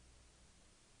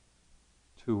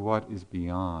to what is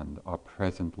beyond our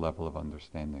present level of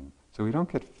understanding. So we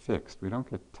don't get fixed, we don't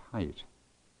get tight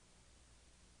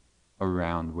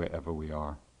around wherever we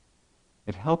are.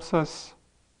 It helps us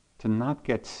to not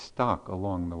get stuck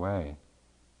along the way.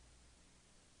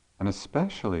 And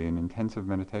especially in intensive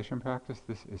meditation practice,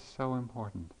 this is so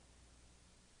important.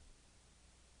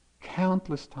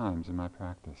 Countless times in my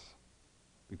practice,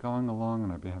 I'd be going along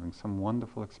and I'd be having some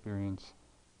wonderful experience.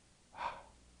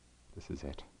 This is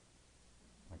it.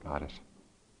 I got it.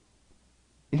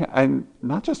 And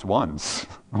not just once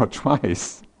or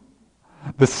twice.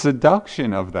 The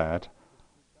seduction of that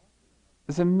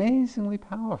is amazingly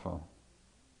powerful.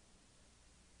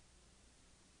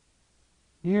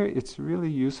 Here it's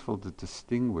really useful to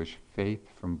distinguish faith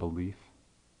from belief.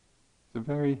 It's a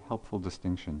very helpful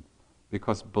distinction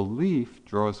because belief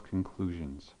draws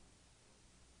conclusions.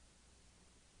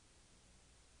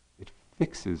 It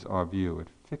fixes our view, it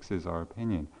fixes our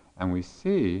opinion, and we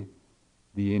see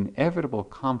the inevitable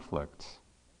conflicts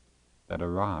that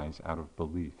arise out of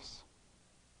beliefs.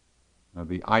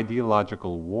 The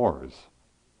ideological wars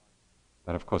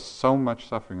that have caused so much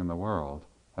suffering in the world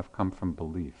have come from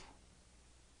belief.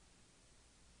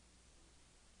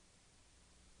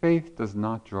 Faith does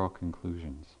not draw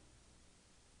conclusions.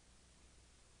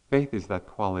 Faith is that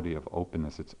quality of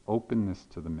openness. It's openness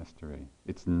to the mystery.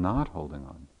 It's not holding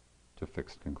on to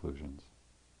fixed conclusions.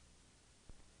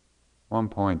 One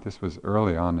point, this was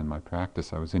early on in my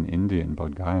practice, I was in India, in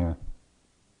Bodh Gaya,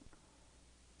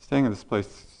 staying at this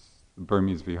place,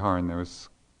 Burmese Vihar, and there was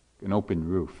an open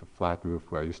roof, a flat roof,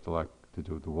 where I used to like to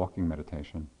do the walking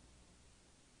meditation.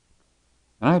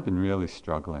 And I had been really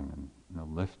struggling,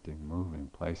 and lifting, moving,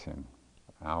 placing,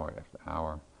 hour after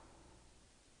hour,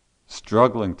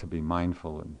 struggling to be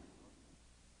mindful.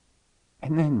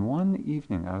 And then one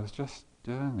evening I was just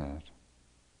doing it,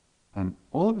 and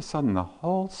all of a sudden the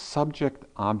whole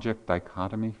subject-object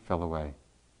dichotomy fell away.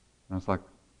 And it was like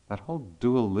that whole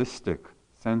dualistic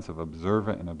sense of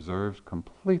observer and observed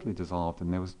completely dissolved,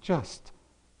 and there was just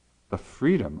the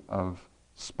freedom of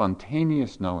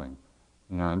spontaneous knowing.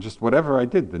 And just whatever I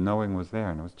did, the knowing was there,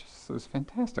 and it was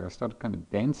fantastic. I started kind of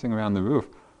dancing around the roof,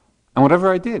 and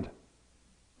whatever I did,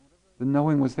 the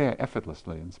knowing was there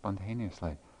effortlessly and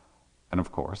spontaneously. And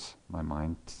of course, my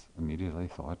mind immediately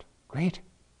thought, great,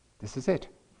 this is it.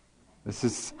 This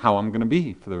is how I'm going to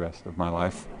be for the rest of my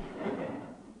life.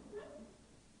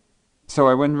 So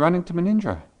I went running to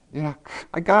Munindra.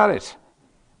 I got it.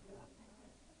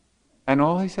 And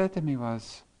all he said to me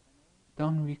was,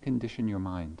 don't recondition your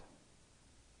mind.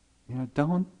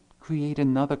 Don't create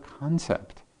another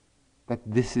concept that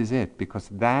this is it, because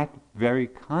that very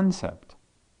concept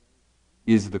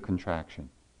is the contraction,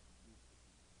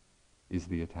 is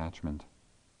the attachment.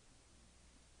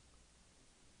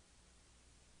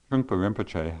 Trungpa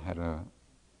Rinpoche had a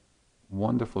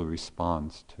wonderful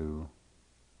response to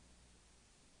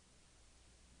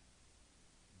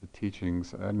the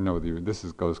teachings. I don't know,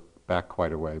 goes back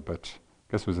quite a way, but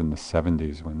I guess it was in the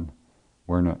 70s when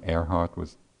Werner Erhard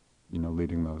was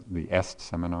leading the EST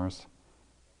seminars.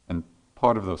 And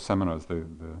part of those seminars,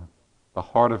 the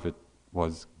heart of it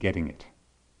was getting it.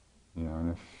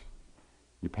 And if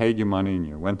you paid your money and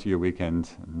you went to your weekend,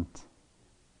 and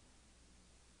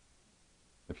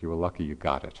if you were lucky, you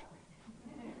got it.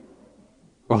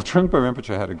 Well, Trungpa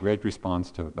Rinpoche had a great response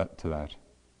to that.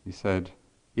 He said,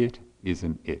 it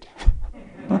isn't it.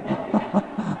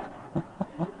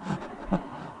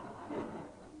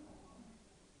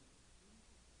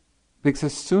 Because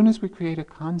as soon as we create a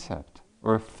concept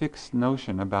or a fixed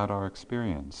notion about our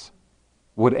experience,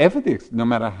 whatever no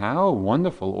matter how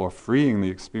wonderful or freeing the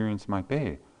experience might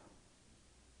be, it's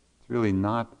really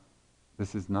not.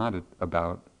 This is not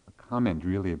about a comment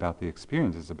really about the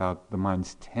experience. It's about the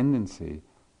mind's tendency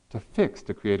to fix,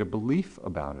 to create a belief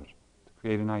about it, to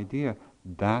create an idea.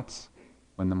 That's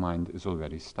when the mind is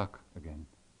already stuck again.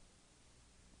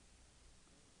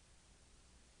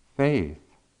 Faith.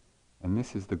 And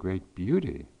this is the great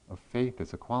beauty of faith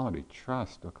as a quality,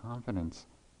 trust or confidence.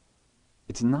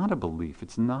 It's not a belief,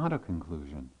 it's not a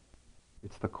conclusion.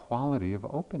 It's the quality of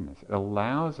openness. It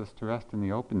allows us to rest in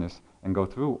the openness and go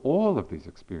through all of these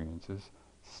experiences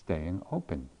staying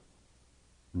open,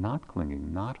 not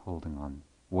clinging, not holding on,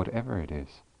 whatever it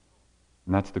is.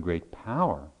 And that's the great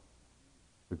power,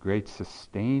 the great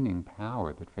sustaining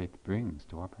power that faith brings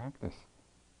to our practice.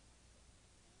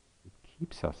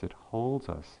 Keeps us, it holds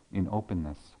us in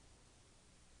openness.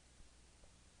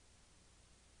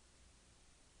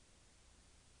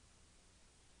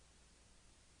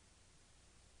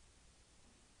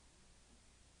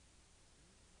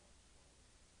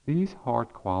 These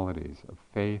heart qualities of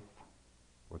faith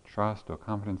or trust or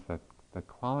confidence, that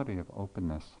quality of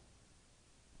openness,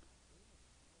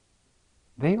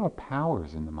 they are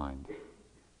powers in the mind.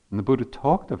 And the Buddha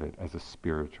talked of it as a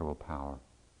spiritual power.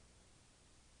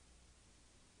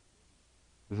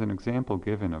 There's an example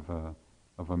given of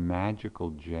a magical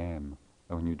gem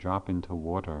that when you drop into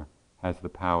water has the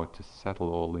power to settle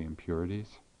all the impurities.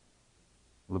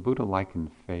 Well, the Buddha likened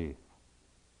faith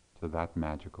to that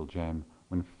magical gem.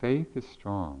 When faith is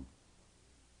strong,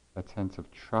 that sense of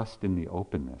trust in the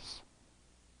openness,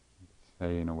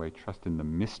 say in a way trust in the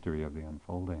mystery of the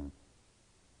unfolding,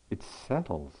 it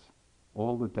settles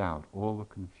all the doubt, all the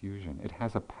confusion. It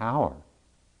has a power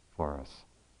for us.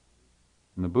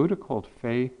 And the Buddha called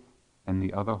faith and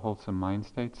the other wholesome mind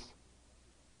states,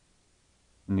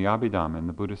 in the Abhidhamma, in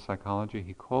the Buddhist psychology,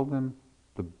 he called them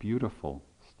the beautiful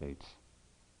states.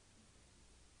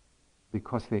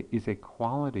 Because there is a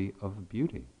quality of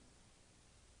beauty.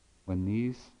 When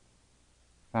these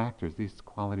factors, these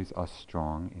qualities are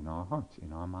strong in our hearts,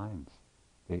 in our minds,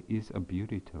 there is a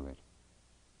beauty to it.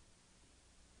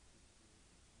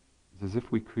 It's as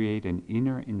if we create an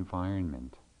inner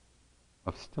environment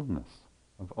of stillness,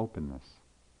 of openness,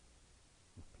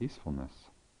 of peacefulness.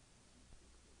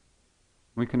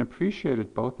 We can appreciate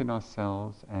it both in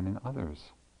ourselves and in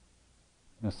others.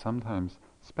 Sometimes,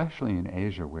 especially in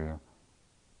Asia, where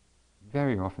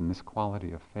very often this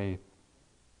quality of faith,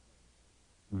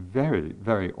 very,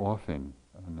 very often,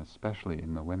 and especially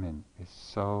in the women, is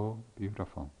so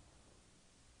beautiful.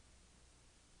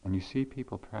 And you see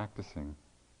people practicing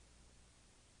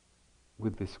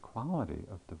with this quality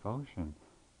of devotion.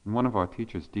 And one of our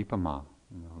teachers, Deepa Ma,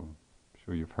 who I'm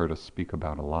sure you've heard us speak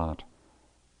about a lot,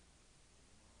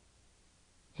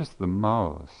 just the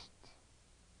most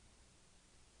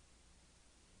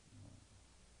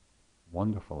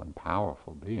wonderful and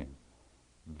powerful being.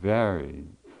 Very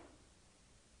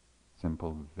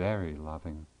simple, very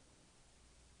loving.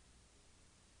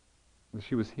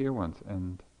 She was here once,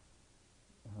 and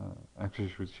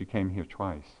actually she came here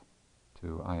twice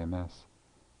to IMS.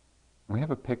 We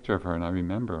have a picture of her, and I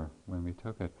remember when we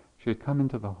took it, she had come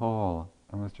into the hall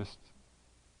and was just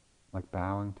like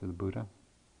bowing to the Buddha.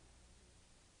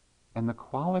 And the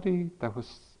quality that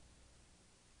was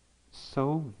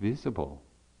so visible,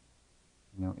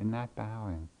 in that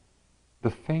bowing, the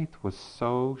faith was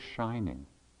so shining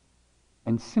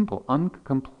and simple,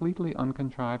 completely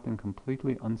uncontrived and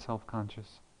completely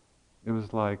unself-conscious. It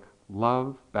was like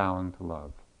love bowing to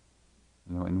love,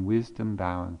 and wisdom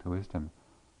bowing to wisdom.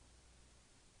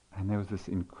 And there was this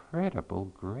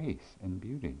incredible grace and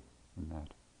beauty in that.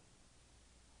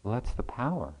 Well, that's the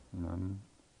power, and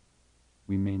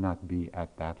we may not be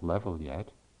at that level yet,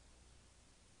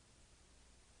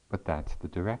 but that's the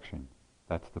direction.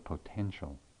 That's the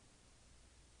potential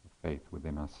of faith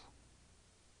within us.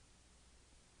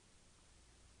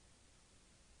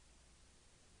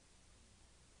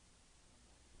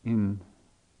 In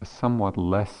a somewhat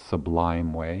less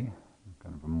sublime way,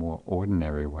 kind of a more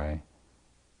ordinary way,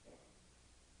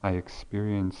 I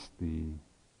experienced the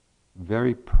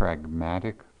very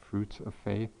pragmatic fruits of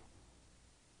faith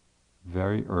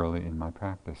very early in my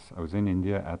practice. I was in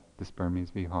India at this Burmese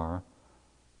vihar.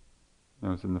 It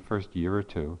was in the first year or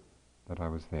two that I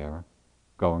was there,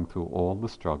 going through all the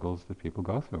struggles that people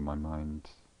go through. My mind,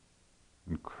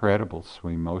 incredible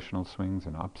emotional swings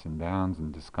and ups and downs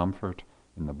and discomfort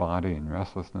in the body and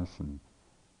restlessness, and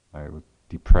I was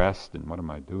depressed and what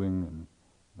am I doing,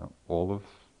 and all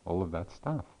of that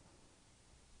stuff.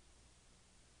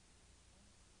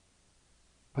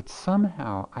 But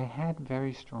somehow I had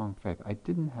very strong faith. I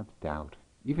didn't have doubt,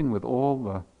 even with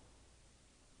all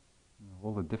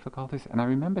the difficulties. And I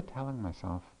remember telling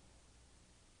myself,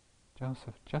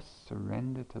 Joseph, just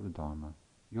surrender to the Dharma.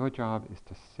 Your job is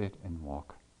to sit and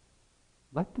walk.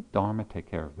 Let the Dharma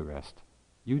take care of the rest.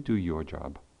 You do your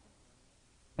job.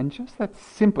 And just that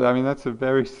simple, that's a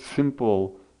very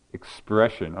simple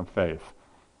expression of faith.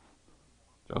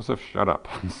 Joseph, shut up.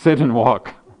 Sit and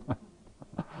walk.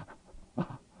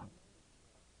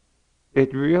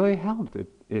 It really helped.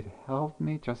 It helped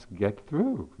me just get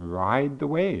through, ride the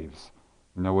waves.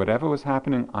 Whatever was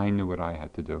happening, I knew what I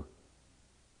had to do.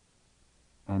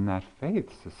 And that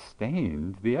faith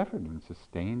sustained the effort and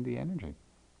sustained the energy,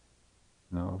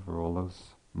 over all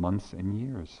those months and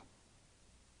years.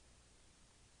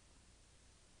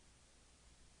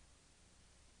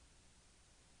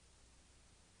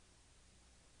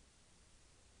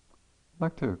 I'd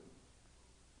like to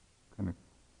kind of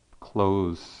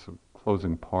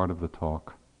closing part of the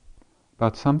talk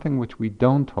about something which we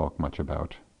don't talk much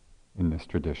about in this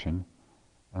tradition,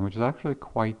 and which is actually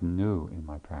quite new in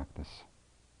my practice.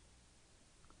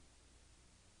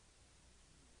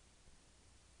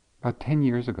 About 9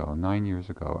 years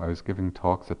ago, I was giving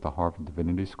talks at the Harvard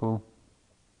Divinity School,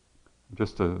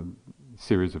 just a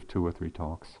series of 2 or 3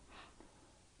 talks.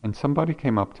 And somebody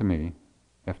came up to me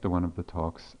after one of the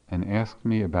talks and asked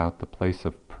me about the place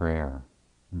of prayer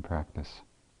in practice,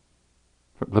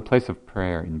 the place of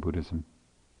prayer in Buddhism.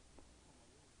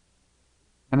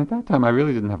 And at that time I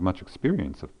really didn't have much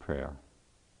experience of prayer,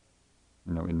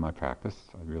 in my practice.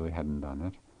 I really hadn't done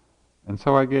it. And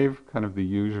so I gave kind of the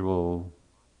usual,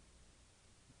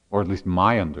 or at least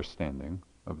my understanding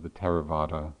of the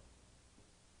Theravada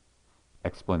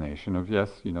explanation of,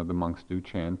 yes, the monks do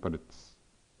chant, but it's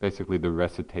basically the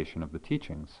recitation of the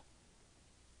teachings,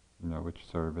 which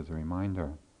serve as a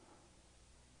reminder.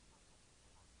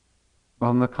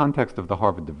 Well, in the context of the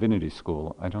Harvard Divinity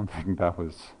School, I don't think that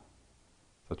was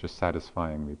such a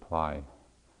satisfying reply.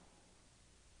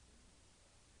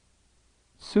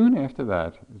 Soon after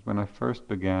that is when I first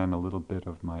began a little bit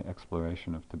of my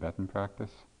exploration of Tibetan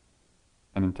practice.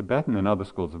 And in Tibetan and other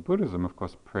schools of Buddhism, of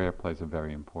course, prayer plays a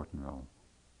very important role.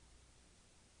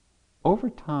 Over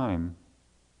time,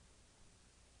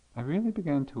 I really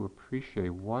began to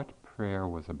appreciate what prayer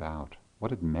was about,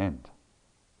 what it meant,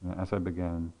 as I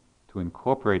began to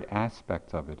incorporate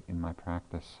aspects of it in my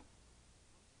practice.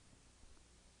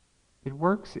 It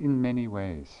works in many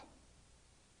ways.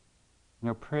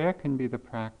 Prayer can be the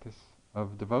practice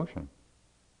of devotion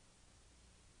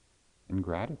and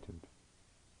gratitude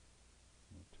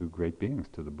to great beings,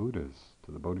 to the Buddhas,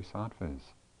 to the Bodhisattvas,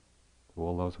 to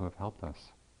all those who have helped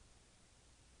us.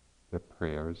 They're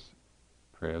prayers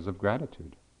of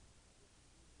gratitude.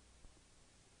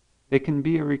 They can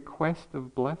be a request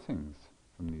of blessings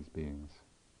from these beings.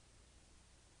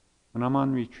 When I'm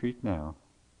on retreat now,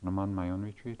 when I'm on my own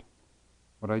retreat,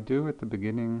 what I do at the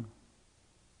beginning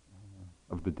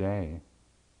of the day,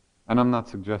 and I'm not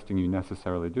suggesting you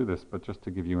necessarily do this, but just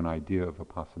to give you an idea of a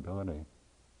possibility,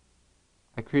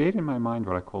 I create in my mind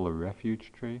what I call a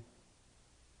refuge tree,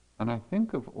 and I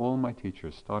think of all my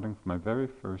teachers, starting from my very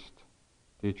first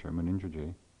teacher,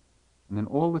 Munindraji, and then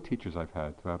all the teachers I've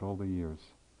had throughout all the years,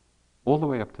 all the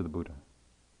way up to the Buddha.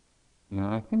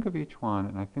 I think of each one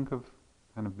and I think of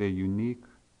kind of their unique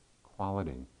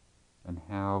quality and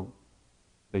how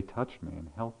they touched me and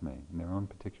helped me in their own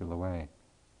particular way.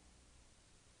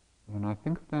 And I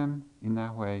think of them in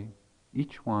that way,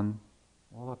 each one,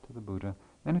 all up to the Buddha.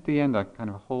 Then at the end I kind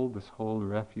of hold this whole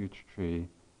refuge tree,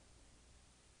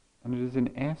 and it is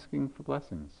in asking for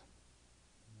blessings.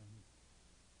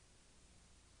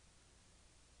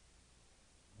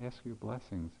 Ask your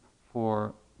blessings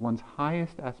for one's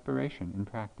highest aspiration in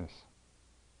practice,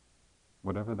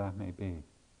 whatever that may be.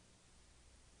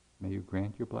 May you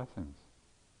grant your blessings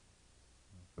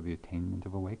for the attainment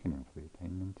of awakening, for the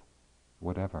attainment of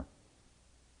whatever.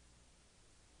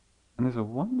 And there's a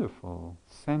wonderful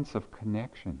sense of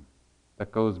connection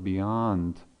that goes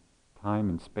beyond time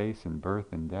and space and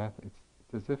birth and death.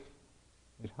 It's as if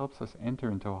it helps us enter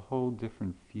into a whole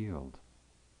different field,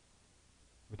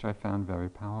 which I found very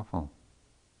powerful.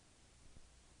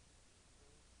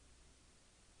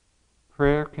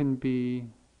 Prayer can be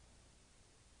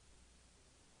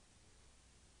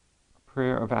a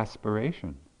prayer of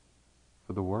aspiration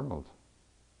for the world.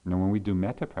 When we do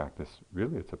metta practice,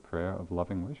 really it's a prayer of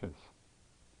loving wishes.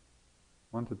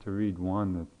 I wanted to read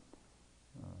one that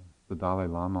the Dalai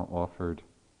Lama offered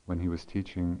when he was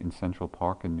teaching in Central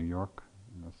Park in New York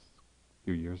a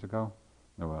few years ago.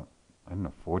 There were,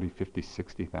 40, 50,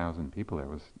 60,000 people there.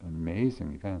 It was an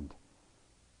amazing event.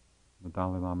 The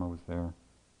Dalai Lama was there.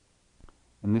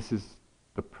 And this is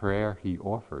the prayer he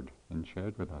offered and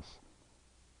shared with us.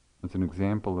 It's an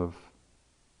example of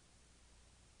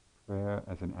prayer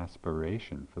as an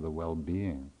aspiration for the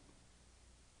well-being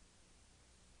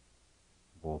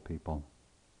of all people.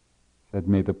 He said,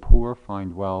 "May the poor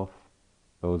find wealth,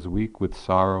 those weak with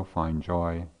sorrow find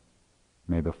joy.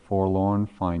 May the forlorn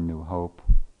find new hope,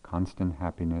 constant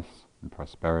happiness and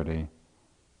prosperity.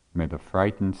 May the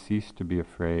frightened cease to be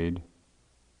afraid,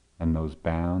 and those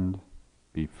bound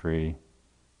be free.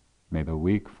 May the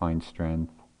weak find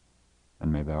strength,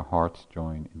 and may their hearts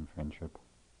join in friendship."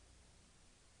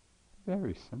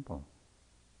 Very simple.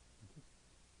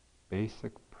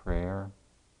 Basic prayer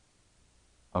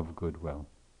of goodwill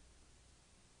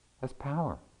has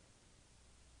power,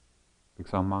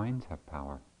 because our minds have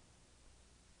power.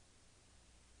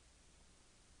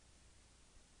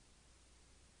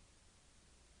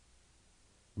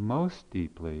 Most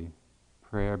deeply,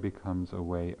 prayer becomes a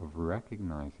way of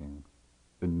recognizing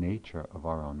the nature of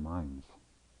our own minds.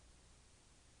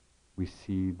 We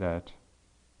see that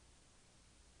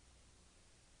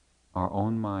our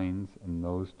own minds and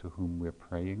those to whom we're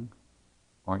praying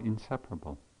are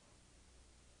inseparable.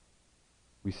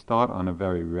 We start on a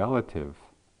very relative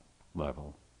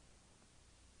level,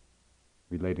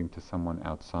 relating to someone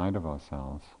outside of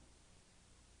ourselves.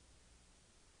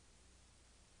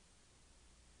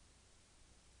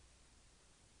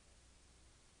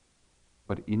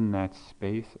 But in that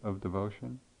space of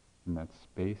devotion, in that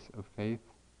space of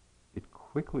faith, it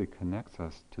quickly connects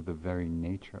us to the very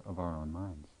nature of our own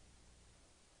minds.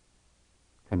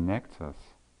 Connects us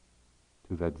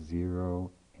to that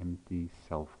zero, empty,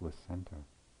 selfless center,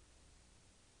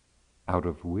 out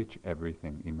of which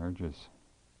everything emerges.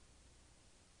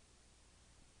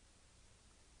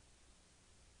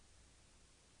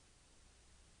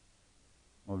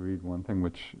 I'll read one thing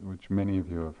which many of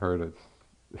you have heard.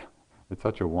 It's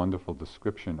such a wonderful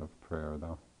description of prayer,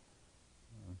 though.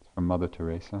 It's from Mother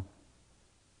Teresa.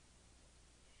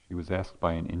 She was asked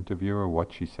by an interviewer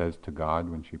what she says to God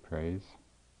when she prays.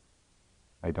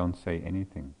 "I don't say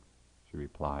anything," she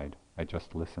replied. "I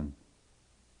just listen."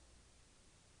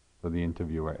 So the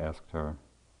interviewer asked her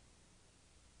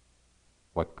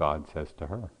what God says to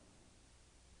her.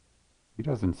 "He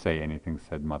doesn't say anything,"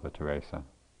 said Mother Teresa.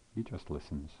 "He just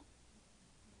listens."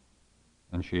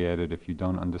 And she added, "If you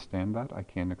don't understand that, I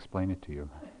can't explain it to you."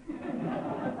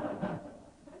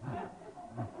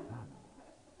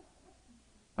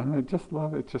 And I just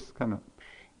love it, just kind of,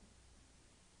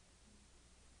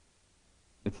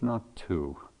 it's not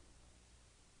two,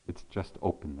 it's just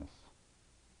openness,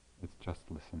 it's just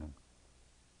listening.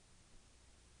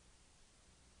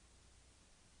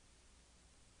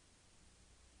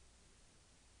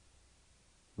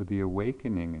 With the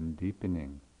awakening and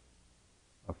deepening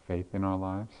of faith in our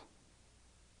lives,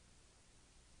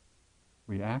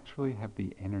 we actually have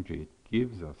the energy, it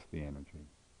gives us the energy,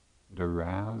 it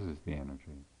arouses the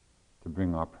energy to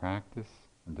bring our practice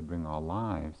and to bring our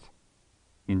lives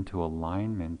into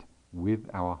alignment with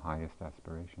our highest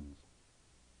aspirations.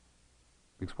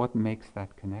 Because what makes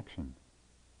that connection?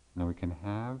 Now we can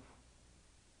have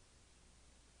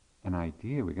an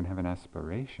idea, we can have an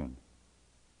aspiration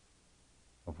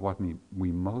of what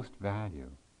we most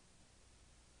value,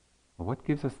 or what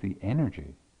gives us the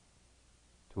energy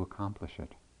to accomplish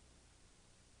it.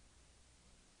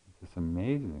 It's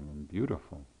amazing and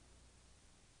beautiful,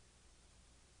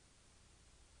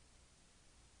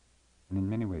 and in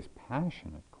many ways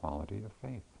passionate quality of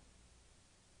faith.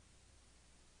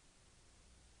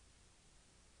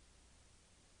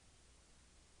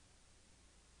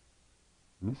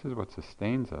 And this is what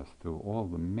sustains us through all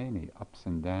the many ups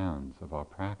and downs of our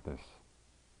practice,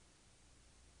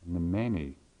 and the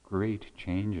many great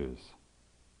changes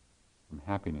from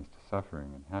happiness to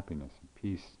suffering, and happiness and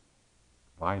peace,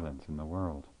 violence in the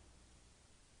world.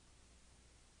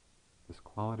 This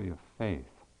quality of faith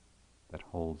that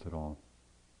holds it all.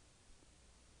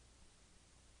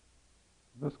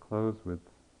 Let's close with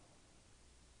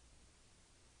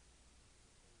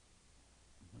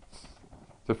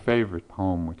it's a favorite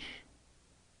poem which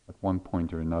at one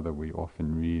point or another we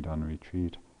often read on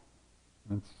retreat.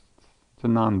 It's a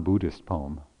non-Buddhist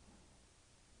poem,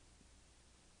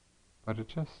 but it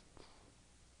just,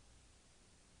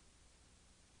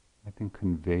 I think,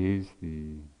 conveys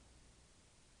the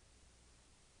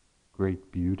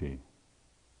great beauty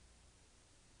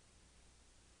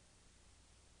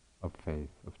of faith,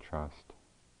 of trust.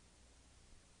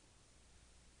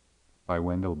 By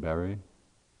Wendell Berry,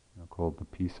 called The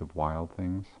Peace of Wild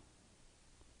Things.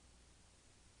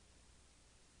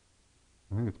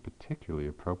 I think it's particularly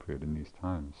appropriate in these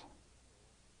times.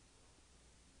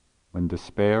 When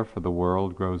despair for the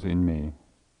world grows in me,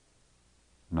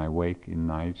 and I wake in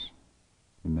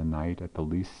the night at the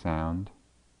least sound,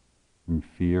 in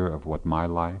fear of what my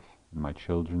life and my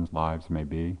children's lives may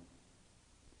be,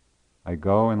 I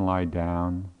go and lie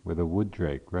down where the wood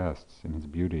drake rests in his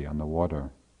beauty on the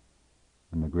water,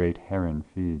 and the great heron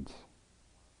feeds.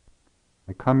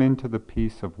 I come into the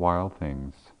peace of wild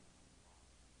things,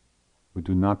 who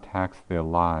do not tax their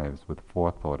lives with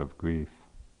forethought of grief.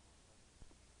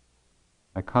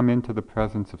 I come into the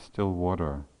presence of still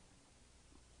water,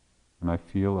 and I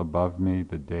feel above me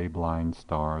the day-blind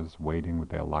stars waiting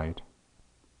with their light.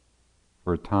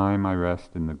 For a time I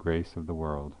rest in the grace of the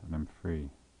world, and am free.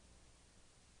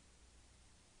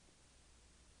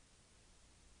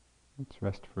 Let's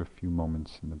rest for a few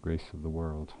moments in the grace of the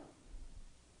world.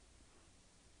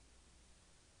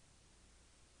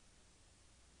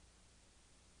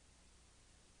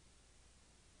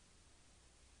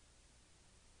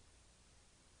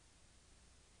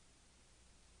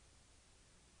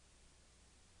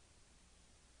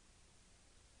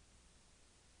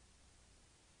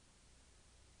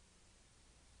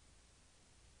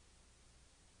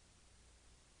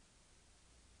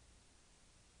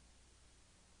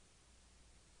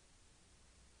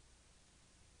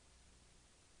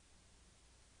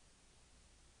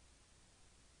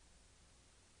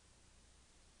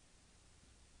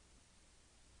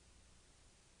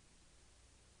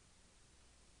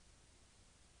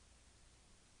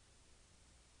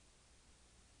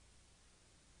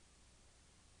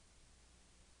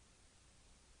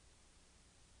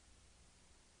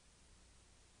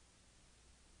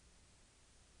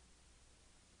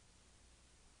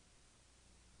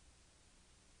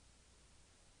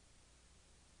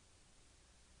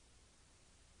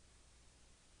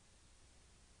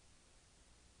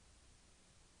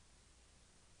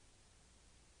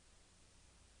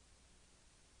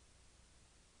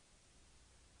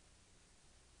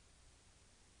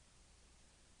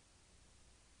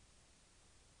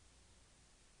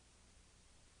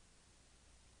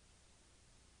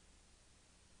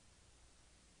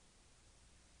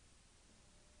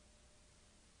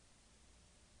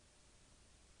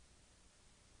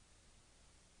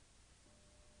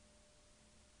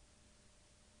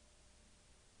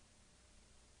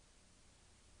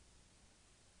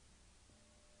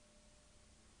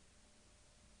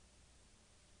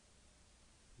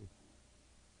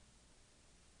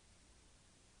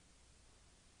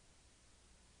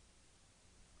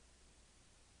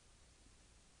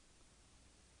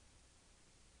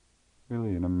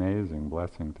 Really an amazing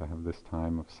blessing to have this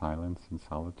time of silence and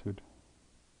solitude.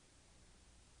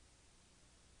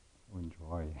 So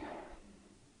enjoy.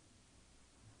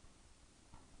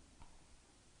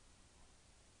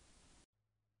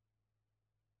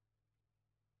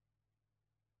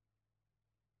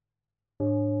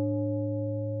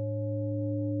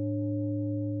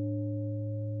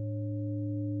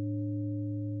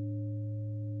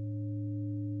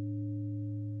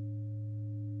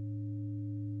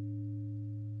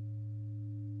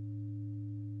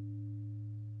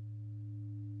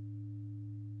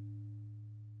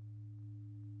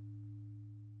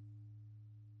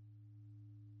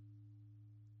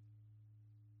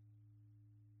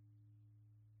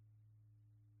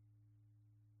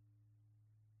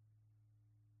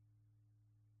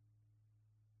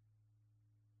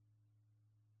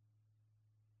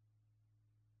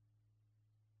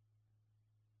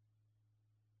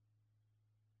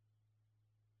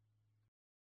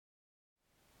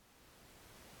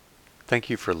 Thank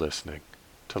you for listening.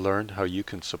 To learn how you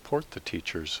can support the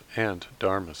teachers and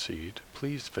Dharma Seed,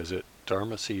 please visit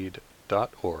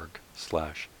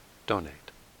dharmaseed.org/donate.